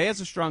think McVay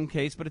has a strong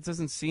case, but it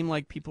doesn't seem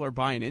like people are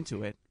buying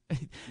into it.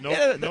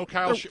 No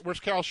Kyle. Where's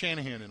Kyle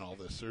Shanahan in all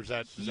this? Or is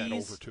that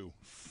over too?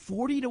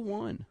 40-1.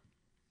 Wow.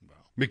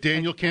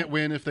 McDaniel can't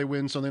win if they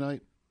win Sunday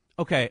night?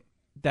 Okay,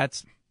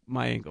 that's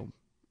my angle.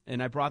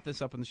 And I brought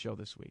this up on the show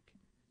this week.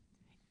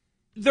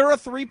 They're a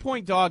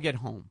 3-point dog at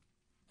home.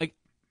 Like,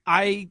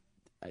 I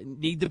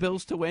need the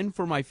Bills to win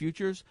for my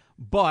futures,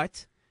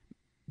 but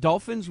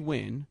Dolphins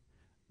win.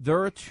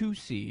 They're a 2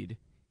 seed.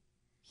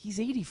 He's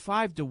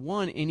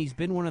 85-1, and he's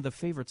been one of the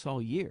favorites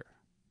all year.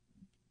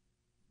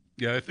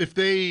 Yeah, if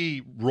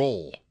they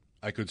roll,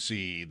 I could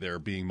see there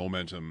being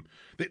momentum.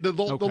 The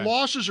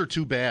losses are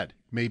too bad,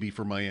 maybe,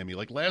 for Miami.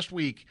 Like last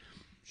week,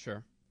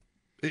 sure,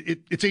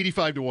 it's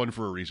 85-1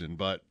 for a reason.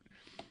 But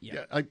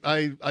yeah,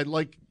 I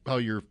like how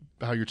you're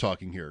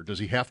talking here. Does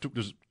he have to?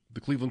 Does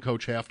the Cleveland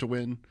coach have to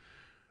win?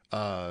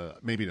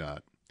 Maybe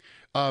not.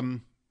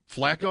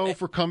 Flacco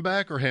for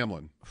comeback or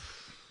Hamlin?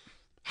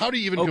 How do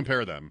you even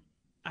compare them?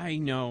 I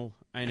know.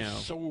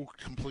 So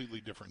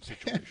completely different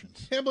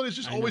situations. Hamlin is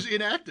just always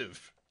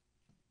inactive.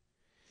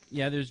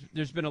 Yeah,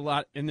 there's been a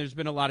lot, and there's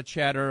been a lot of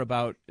chatter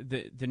about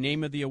the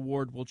name of the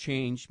award will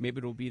change. Maybe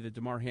it'll be the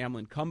Damar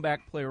Hamlin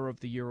Comeback Player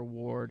of the Year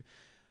award.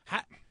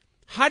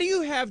 How do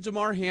you have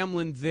Damar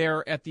Hamlin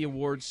there at the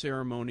award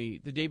ceremony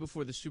the day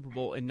before the Super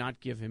Bowl and not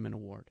give him an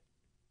award?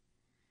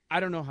 I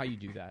don't know how you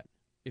do that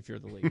if you're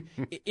the league.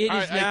 It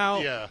is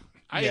now.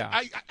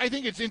 I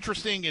think it's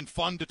interesting and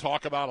fun to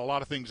talk about. A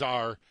lot of things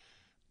are.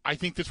 I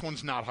think this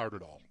one's not hard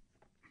at all.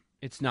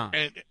 It's not.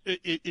 And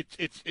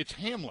it's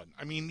Hamlin.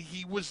 I mean,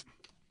 he was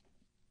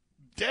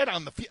dead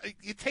on the field.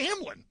 It's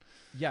Hamlin.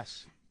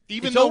 Yes.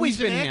 Even though he's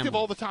inactive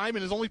all the time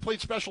and has only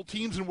played special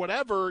teams and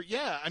whatever,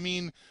 yeah, I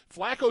mean,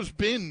 Flacco's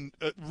been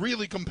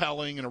really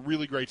compelling and a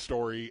really great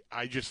story.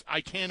 I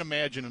can't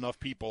imagine enough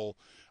people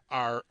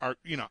are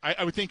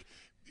I would think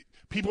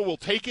people will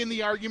take in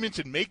the arguments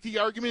and make the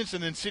arguments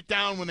and then sit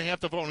down when they have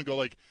to vote and go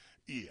like,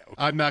 yeah. Okay,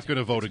 I'm not going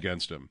to vote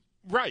against him.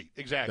 Right,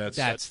 exactly.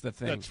 That's the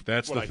thing.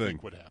 That's what the I thing.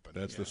 think would happen.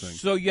 That's the thing.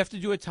 So you have to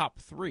do a top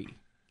 3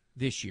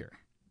 this year.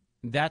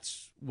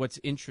 That's what's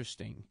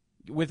interesting.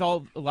 With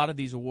a lot of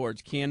these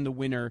awards, can the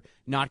winner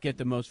not get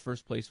the most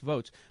first place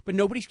votes? But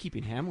nobody's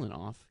keeping Hamlin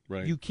off.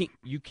 Right. You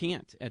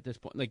can't at this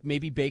point. Like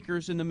maybe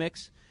Baker's in the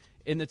mix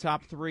in the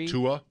top 3.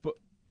 Tua? But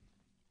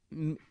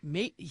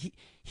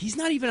he's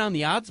not even on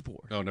the odds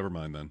board. Oh, never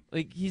mind then.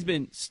 Like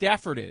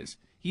Stafford is.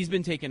 He's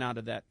been taken out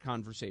of that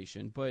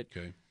conversation. But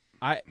okay.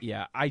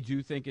 I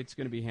do think it's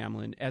going to be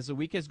Hamlin. As the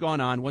week has gone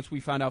on, once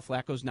we found out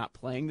Flacco's not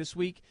playing this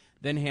week,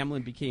 then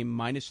Hamlin became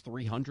minus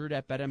 300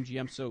 at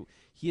BetMGM, so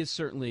he is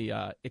certainly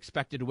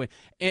expected to win.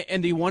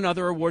 And the one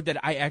other award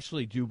that I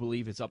actually do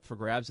believe is up for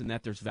grabs and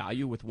that there's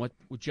value with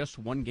just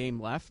one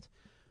game left,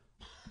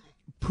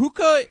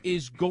 Puka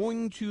is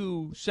going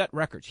to set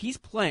records. He's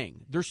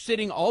playing. They're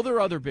sitting all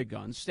their other big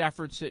guns.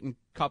 Stafford sitting,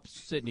 Kupp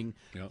sitting.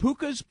 Yep.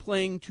 Puka's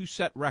playing to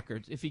set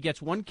records. If he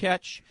gets one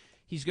catch,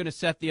 he's going to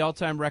set the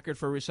all-time record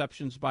for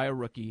receptions by a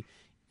rookie.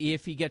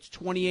 If he gets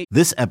 28...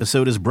 This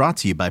episode is brought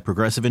to you by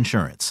Progressive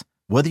Insurance.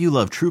 Whether you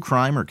love true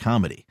crime or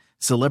comedy,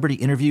 celebrity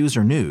interviews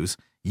or news,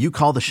 you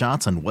call the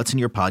shots on what's in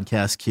your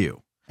podcast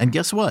queue. And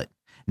guess what?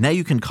 Now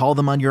you can call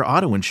them on your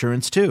auto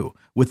insurance, too,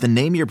 with the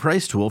Name Your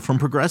Price tool from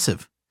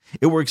Progressive.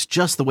 It works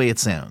just the way it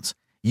sounds.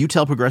 You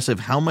tell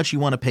Progressive how much you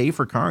want to pay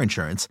for car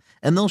insurance,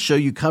 and they'll show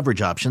you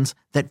coverage options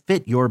that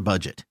fit your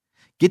budget.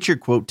 Get your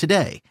quote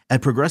today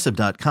at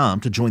Progressive.com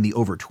to join the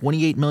over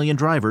 28 million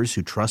drivers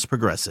who trust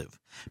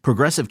Progressive.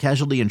 Progressive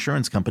Casualty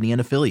Insurance Company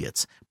and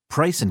Affiliates.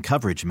 Price and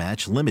coverage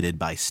match limited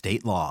by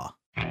state law.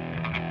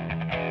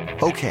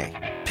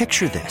 Okay,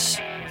 picture this.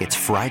 It's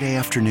Friday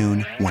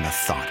afternoon when a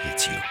thought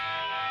hits you.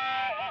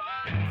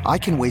 I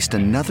can waste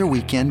another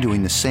weekend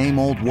doing the same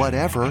old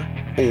whatever,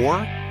 or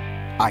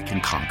I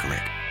can conquer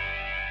it.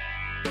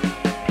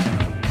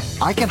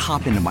 I can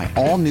hop into my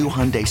all-new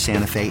Hyundai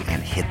Santa Fe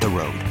and hit the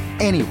road.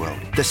 Any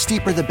road. The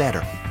steeper, the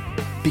better.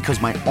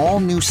 Because my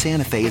all-new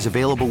Santa Fe is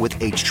available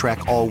with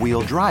H-Track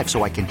all-wheel drive,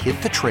 so I can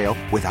hit the trail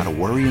without a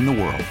worry in the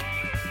world.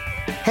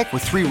 Heck,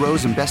 with 3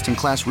 rows and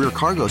best-in-class rear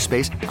cargo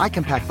space, I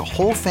can pack the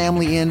whole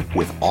family in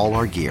with all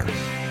our gear.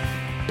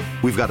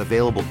 We've got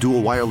available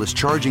dual wireless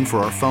charging for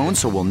our phones,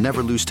 so we'll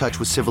never lose touch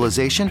with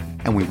civilization,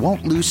 and we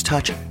won't lose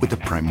touch with the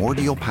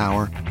primordial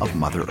power of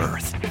Mother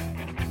Earth.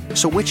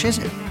 So which is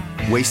it?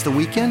 Waste the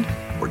weekend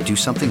or do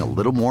something a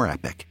little more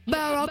epic?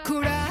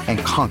 And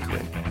conquer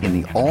it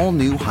in the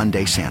all-new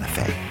Hyundai Santa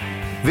Fe.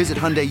 Visit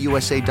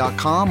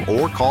HyundaiUSA.com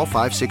or call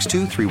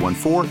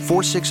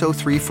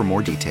 562-314-4603 for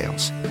more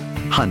details.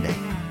 Hyundai,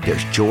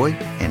 there's joy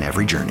in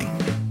every journey.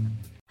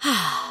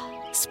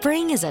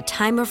 Spring is a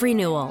time of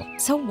renewal,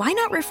 so why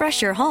not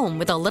refresh your home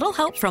with a little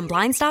help from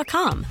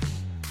Blinds.com?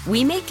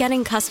 We make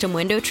getting custom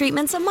window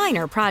treatments a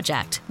minor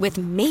project with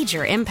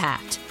major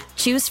impact.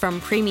 Choose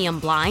from premium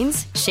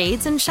blinds,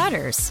 shades, and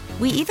shutters.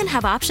 We even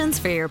have options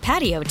for your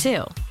patio,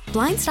 too.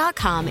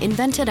 Blinds.com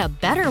invented a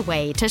better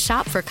way to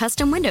shop for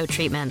custom window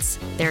treatments.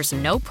 There's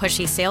no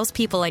pushy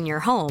salespeople in your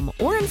home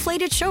or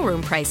inflated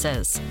showroom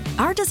prices.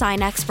 Our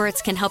design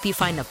experts can help you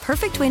find the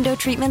perfect window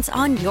treatments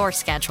on your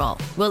schedule.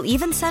 We'll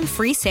even send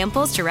free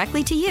samples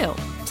directly to you.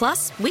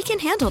 Plus, we can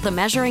handle the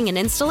measuring and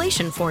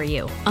installation for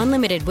you.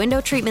 Unlimited window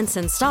treatments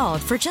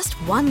installed for just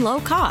one low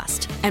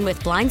cost. And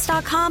with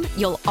Blinds.com,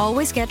 you'll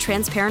always get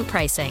transparent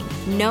pricing.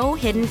 No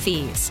hidden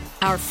fees.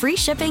 Our free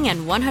shipping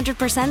and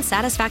 100%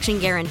 satisfaction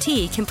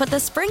guarantee can put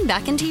the spring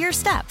back into your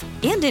step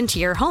and into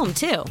your home,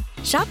 too.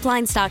 Shop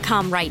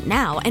Blinds.com right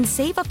now and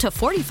save up to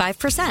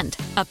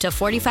 45%. Up to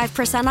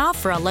 45% off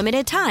for a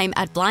limited time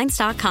at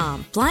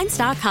Blinds.com.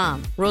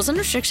 Blinds.com. Rules and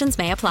restrictions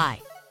may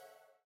apply.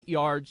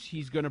 Yards,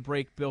 he's going to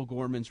break Bill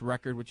Gorman's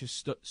record, which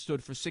has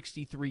stood for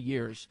 63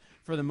 years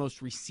for the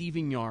most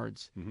receiving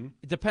yards. Mm-hmm.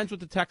 It depends what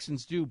the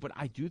Texans do, but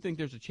I do think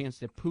there's a chance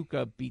that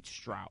Puka beats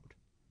Stroud.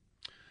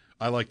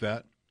 I like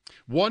that.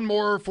 One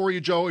more for you,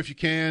 Joe, if you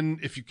can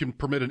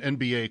permit an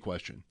NBA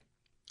question.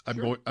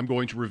 I'm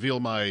going to reveal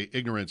my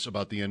ignorance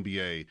about the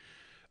NBA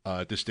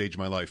at this stage of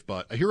my life,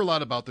 but I hear a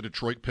lot about the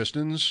Detroit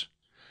Pistons,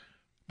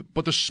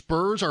 but the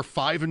Spurs are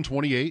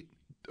 5-28.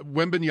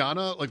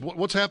 Wembanyama, like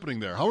what's happening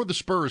there? How are the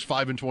Spurs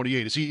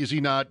 5-28? Is he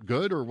not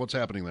good, or what's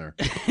happening there?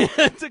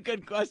 That's a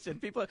good question.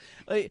 People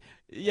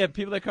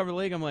that cover the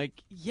league, I'm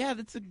like, yeah,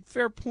 that's a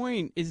fair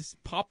point. Is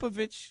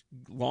Popovich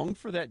long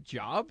for that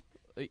job?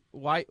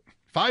 Why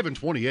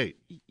 5-28?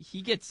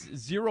 He gets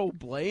zero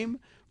blame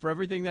for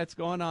everything that's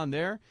going on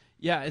there.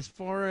 Yeah, as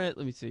far as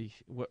let me see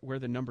where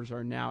the numbers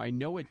are now. I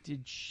know it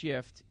did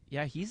shift.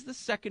 Yeah, he's the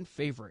second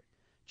favorite.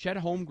 Chet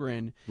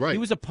Holmgren, right? He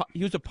was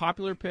a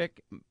popular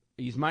pick.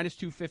 He's minus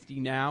 250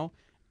 now,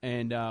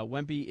 and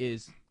Wemby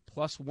is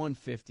plus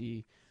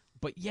 150.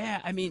 But,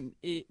 yeah, I mean,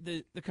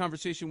 the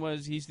conversation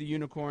was he's the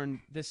unicorn,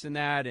 this and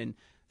that, and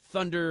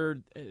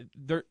Thunder,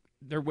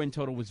 their win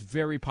total was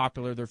very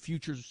popular. Their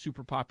futures are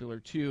super popular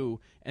too,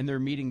 and they're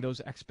meeting those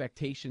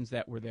expectations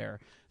that were there.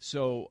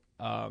 So,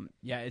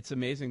 it's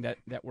amazing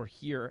that we're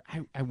here.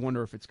 I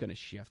wonder if it's going to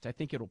shift. I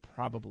think it'll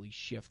probably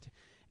shift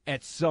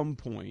at some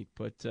point.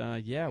 But,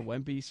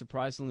 Wemby,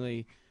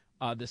 surprisingly,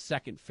 the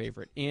second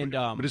favorite. And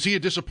but is he a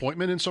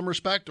disappointment in some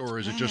respect, or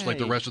is it just like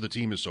the rest of the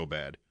team is so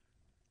bad?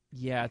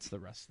 Yeah, it's the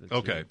rest of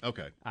the team.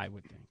 Okay. I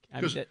would think. I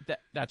mean,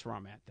 that's where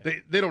I'm at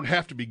there. They don't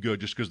have to be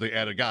good just because they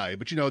add a guy.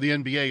 But, the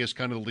NBA is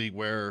kind of the league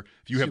where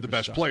if you have the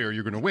best player,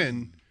 you're going to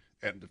win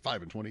at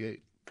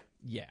 5-28.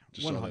 Yeah,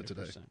 just 100%. Saw that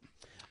today.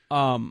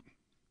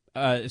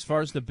 As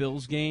far as the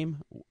Bills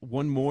game,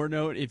 one more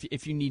note.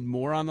 If you need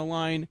more on the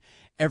line,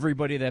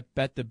 everybody that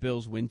bet the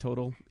Bills win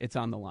total, it's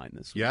on the line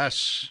this week.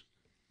 Yes.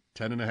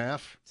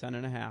 10.5.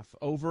 10.5.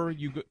 Over,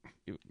 you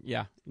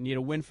need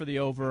a win for the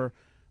over.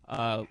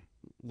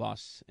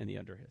 Loss in the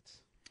under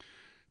hits.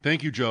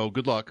 Thank you, Joe.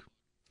 Good luck.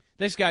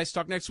 Thanks, guys.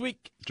 Talk next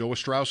week. Joe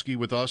Ostrowski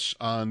with us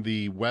on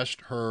the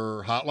West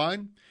Her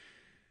Hotline.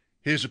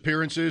 His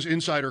appearances,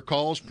 insider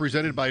calls,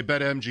 presented by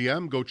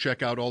BetMGM. Go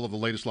check out all of the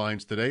latest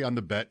lines today on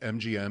the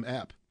BetMGM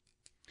app.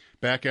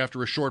 Back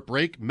after a short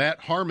break,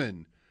 Matt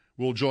Harmon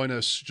will join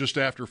us just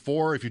after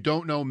 4. If you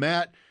don't know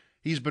Matt,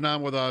 he's been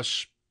on with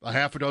us a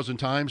half a dozen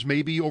times,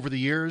 maybe over the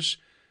years.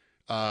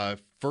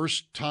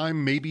 First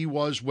time maybe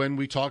was when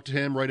we talked to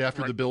him right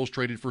after the Bills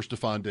traded for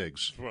Stephon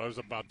Diggs. That's what I was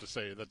about to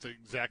say. That's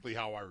exactly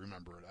how I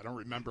remember it. I don't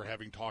remember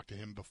having talked to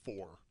him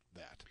before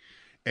that.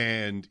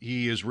 And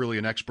he is really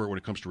an expert when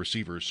it comes to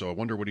receivers, so I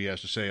wonder what he has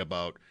to say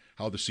about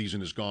how the season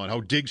has gone, how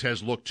Diggs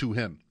has looked to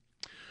him.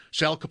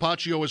 Sal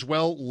Capaccio as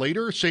well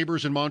later.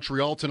 Sabres in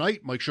Montreal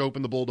tonight. Mike Schopp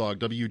and the Bulldog,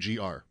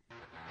 WGR.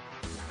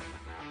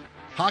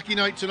 Hockey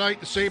night tonight.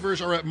 The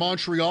Sabres are at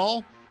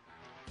Montreal.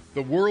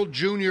 The World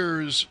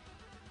Juniors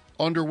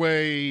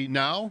underway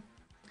now.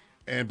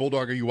 And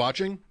Bulldog, are you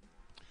watching?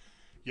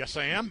 Yes,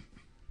 I am.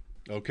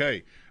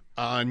 Okay.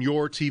 On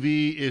your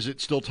TV, is it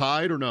still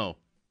tied or no?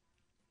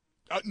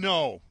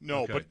 No,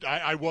 okay. But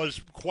I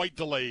was quite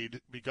delayed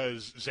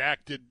because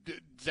Zach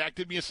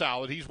did me a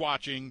solid. He's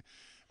watching,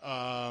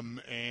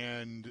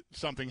 and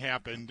something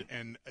happened,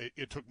 and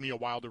it took me a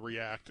while to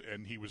react,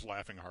 and he was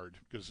laughing hard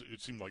because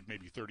it seemed like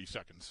maybe 30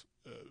 seconds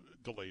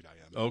delayed I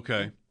am.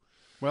 Okay.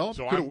 Well,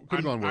 so could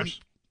have gone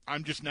worse.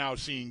 I'm just now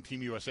seeing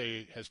Team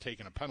USA has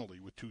taken a penalty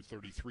with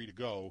 2:33 to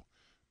go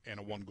and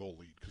a 1-goal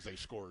lead because they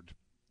scored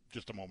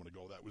just a moment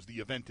ago. That was the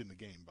event in the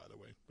game, by the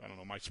way. I don't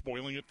know. Am I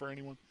spoiling it for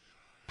anyone?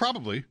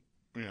 Probably.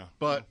 Yeah.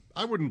 But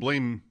I wouldn't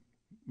blame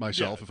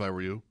myself if I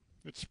were you.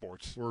 It's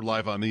sports. We're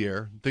live on the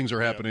air. Things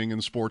are happening in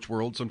the sports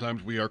world.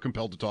 Sometimes we are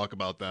compelled to talk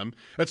about them.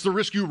 That's the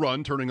risk you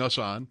run, turning us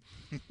on.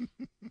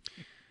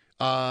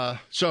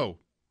 So,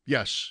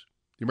 yes,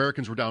 the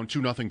Americans were down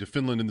 2-0 to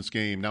Finland in this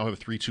game. Now have a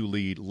 3-2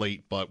 lead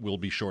late, but will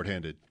be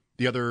shorthanded.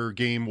 The other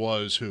game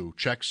was who?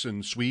 Czechs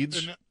and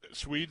Swedes?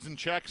 Swedes and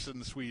Czechs, and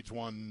the Swedes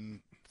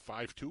won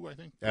 5-2, I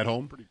think. At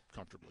home? Pretty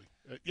comfortably.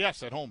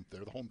 Yes, at home.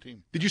 They're the home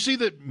team. Did you see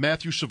that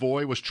Matthew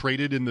Savoy was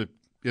traded in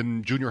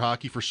junior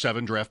hockey for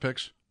 7 draft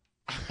picks?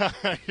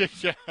 Yes,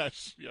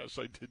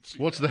 I did see.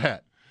 What's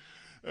that?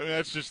 I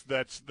mean,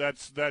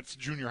 that's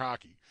junior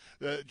hockey.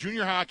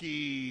 Junior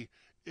hockey,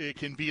 it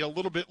can be a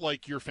little bit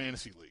like your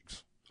fantasy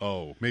leagues.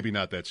 Oh, maybe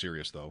not that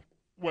serious though.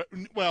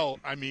 Well,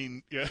 I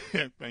mean, yeah,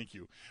 thank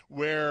you.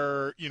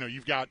 Where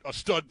you've got a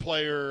stud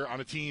player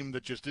on a team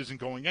that just isn't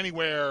going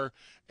anywhere,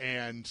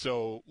 and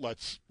so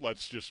let's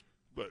just.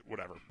 But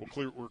whatever,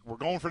 we're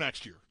going for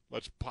next year.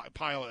 Let's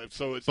pile it.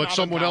 So it's. But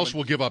someone else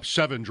will give up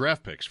 7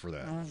 draft picks for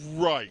that.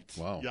 Right.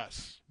 Wow.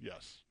 Yes.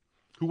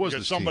 Who was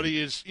because this somebody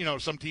team?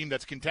 Is some team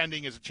that's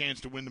contending as a chance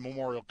to win the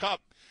Memorial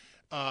Cup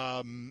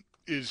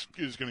is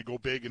going to go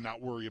big and not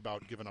worry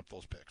about giving up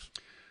those picks.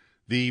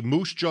 The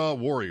Moose Jaw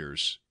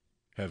Warriors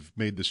have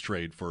made this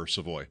trade for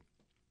Savoy.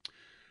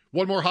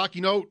 One more hockey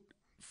note: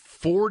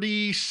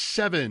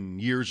 47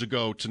 years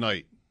ago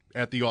tonight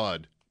at the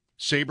Odd,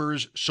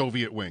 Sabres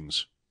Soviet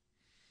Wings.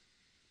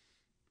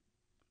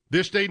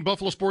 This day in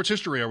Buffalo sports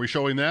history, are we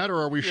showing that, or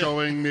are we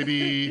showing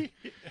maybe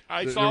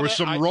there was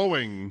some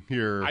rowing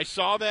here? I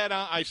saw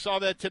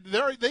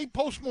that. They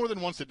post more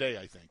than once a day,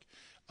 I think.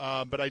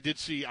 But I did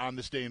see on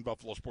this day in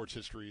Buffalo sports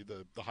history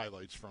the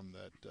highlights from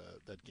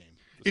that game,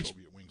 the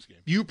Soviet Wings game.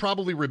 You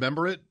probably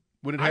remember it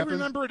when it happened? I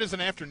remember it as an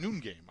afternoon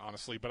game,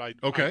 honestly, but I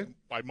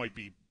might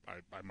be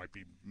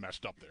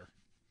messed up there.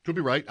 Could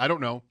be right. I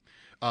don't know.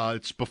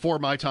 It's before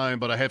my time,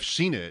 but I have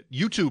seen it.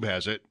 YouTube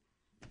has it.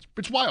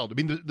 It's wild. I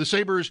mean, the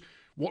Sabres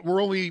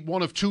were only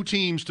one of 2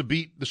 teams to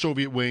beat the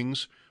Soviet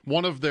Wings.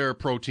 One of their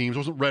pro teams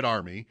wasn't Red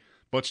Army,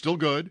 but still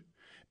good.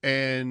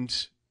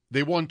 And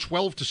they won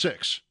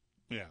 12-6.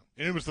 Yeah,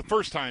 and it was the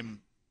first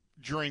time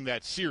during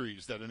that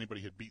series that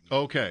anybody had beaten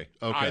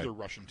either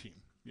Russian team.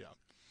 Yeah.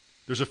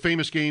 There's a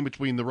famous game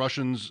between the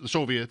Russians, the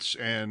Soviets,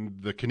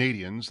 and the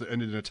Canadians that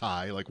ended in a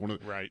tie, like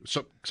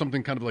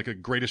something kind of like a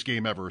greatest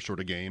game ever sort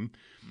of game.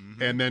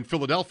 Mm-hmm. And then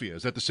Philadelphia,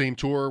 is that the same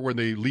tour where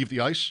they leave the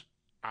ice?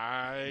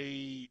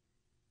 I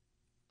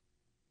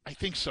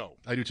think so.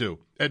 I do too.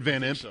 Ed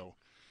Van Impe. So.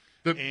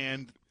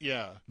 The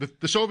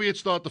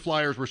Soviets thought the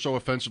Flyers were so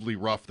offensively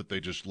rough that they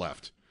just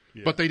left.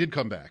 Yeah. But they did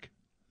come back.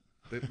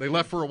 They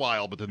left for a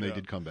while, but then they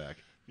did come back.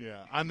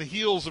 Yeah, on the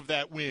heels of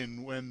that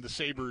win, when the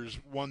Sabres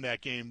won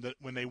that game,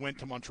 when they went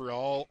to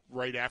Montreal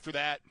right after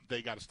that,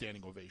 they got a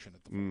standing ovation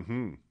at the front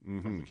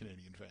from the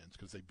Canadian fans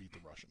because they beat the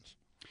Russians.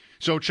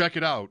 So check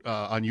it out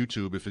on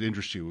YouTube if it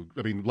interests you.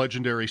 I mean,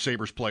 legendary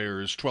Sabres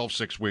players,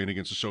 12-6 win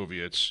against the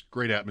Soviets.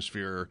 Great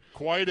atmosphere.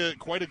 Quite a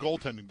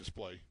goaltending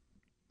display.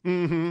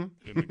 In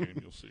the game,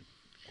 you'll see.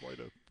 Quite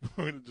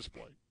a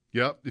display.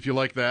 Yep, if you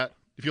like that.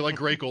 If you like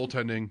great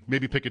goaltending,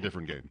 maybe pick a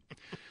different game.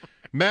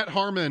 Matt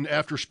Harmon,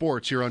 After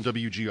Sports, here on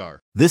WGR.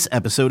 This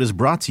episode is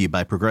brought to you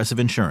by Progressive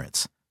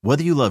Insurance.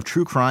 Whether you love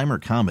true crime or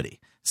comedy,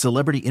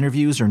 celebrity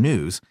interviews or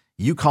news,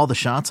 you call the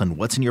shots on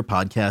what's in your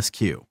podcast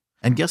queue.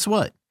 And guess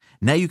what?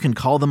 Now you can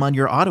call them on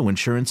your auto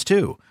insurance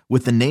too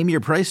with the Name Your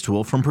Price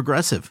tool from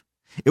Progressive.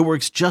 It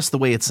works just the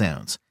way it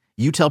sounds.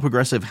 You tell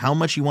Progressive how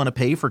much you want to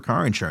pay for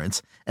car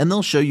insurance, and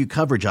they'll show you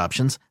coverage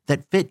options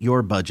that fit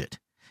your budget.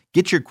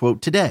 Get your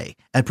quote today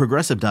at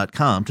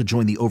Progressive.com to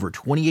join the over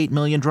 28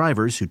 million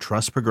drivers who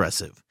trust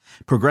Progressive.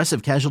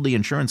 Progressive Casualty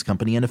Insurance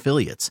Company and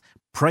Affiliates.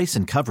 Price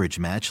and coverage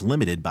match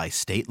limited by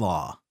state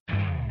law.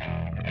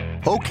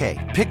 Okay,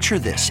 picture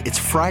this. It's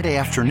Friday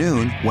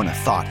afternoon when a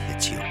thought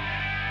hits you.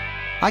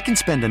 I can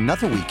spend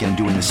another weekend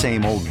doing the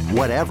same old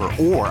whatever,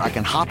 or I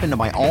can hop into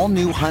my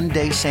all-new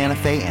Hyundai Santa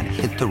Fe and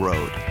hit the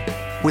road.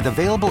 With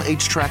available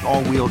H-Track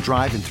all-wheel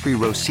drive and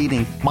 3-row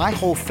seating, my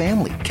whole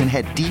family can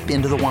head deep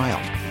into the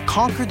wild.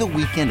 Conquer the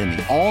weekend in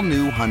the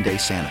all-new Hyundai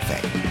Santa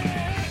Fe.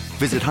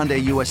 Visit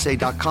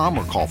HyundaiUSA.com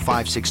or call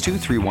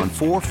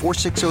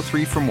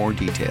 562-314-4603 for more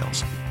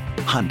details.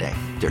 Hyundai,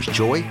 there's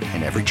joy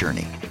in every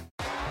journey.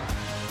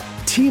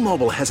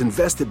 T-Mobile has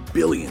invested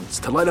billions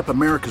to light up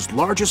America's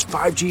largest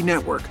 5G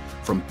network,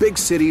 from big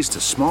cities to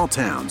small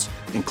towns,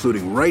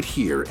 including right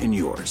here in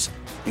yours.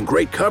 And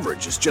great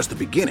coverage is just the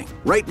beginning.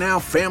 Right now,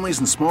 families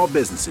and small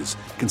businesses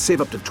can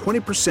save up to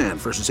 20%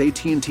 versus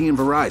AT&T and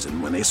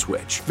Verizon when they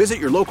switch. Visit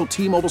your local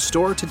T-Mobile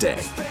store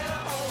today.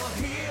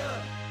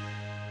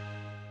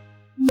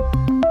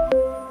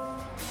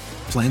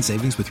 Plan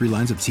savings with 3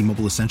 lines of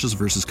T-Mobile Essentials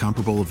versus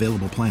comparable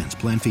available plans.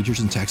 Plan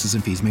features and taxes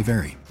and fees may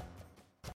vary.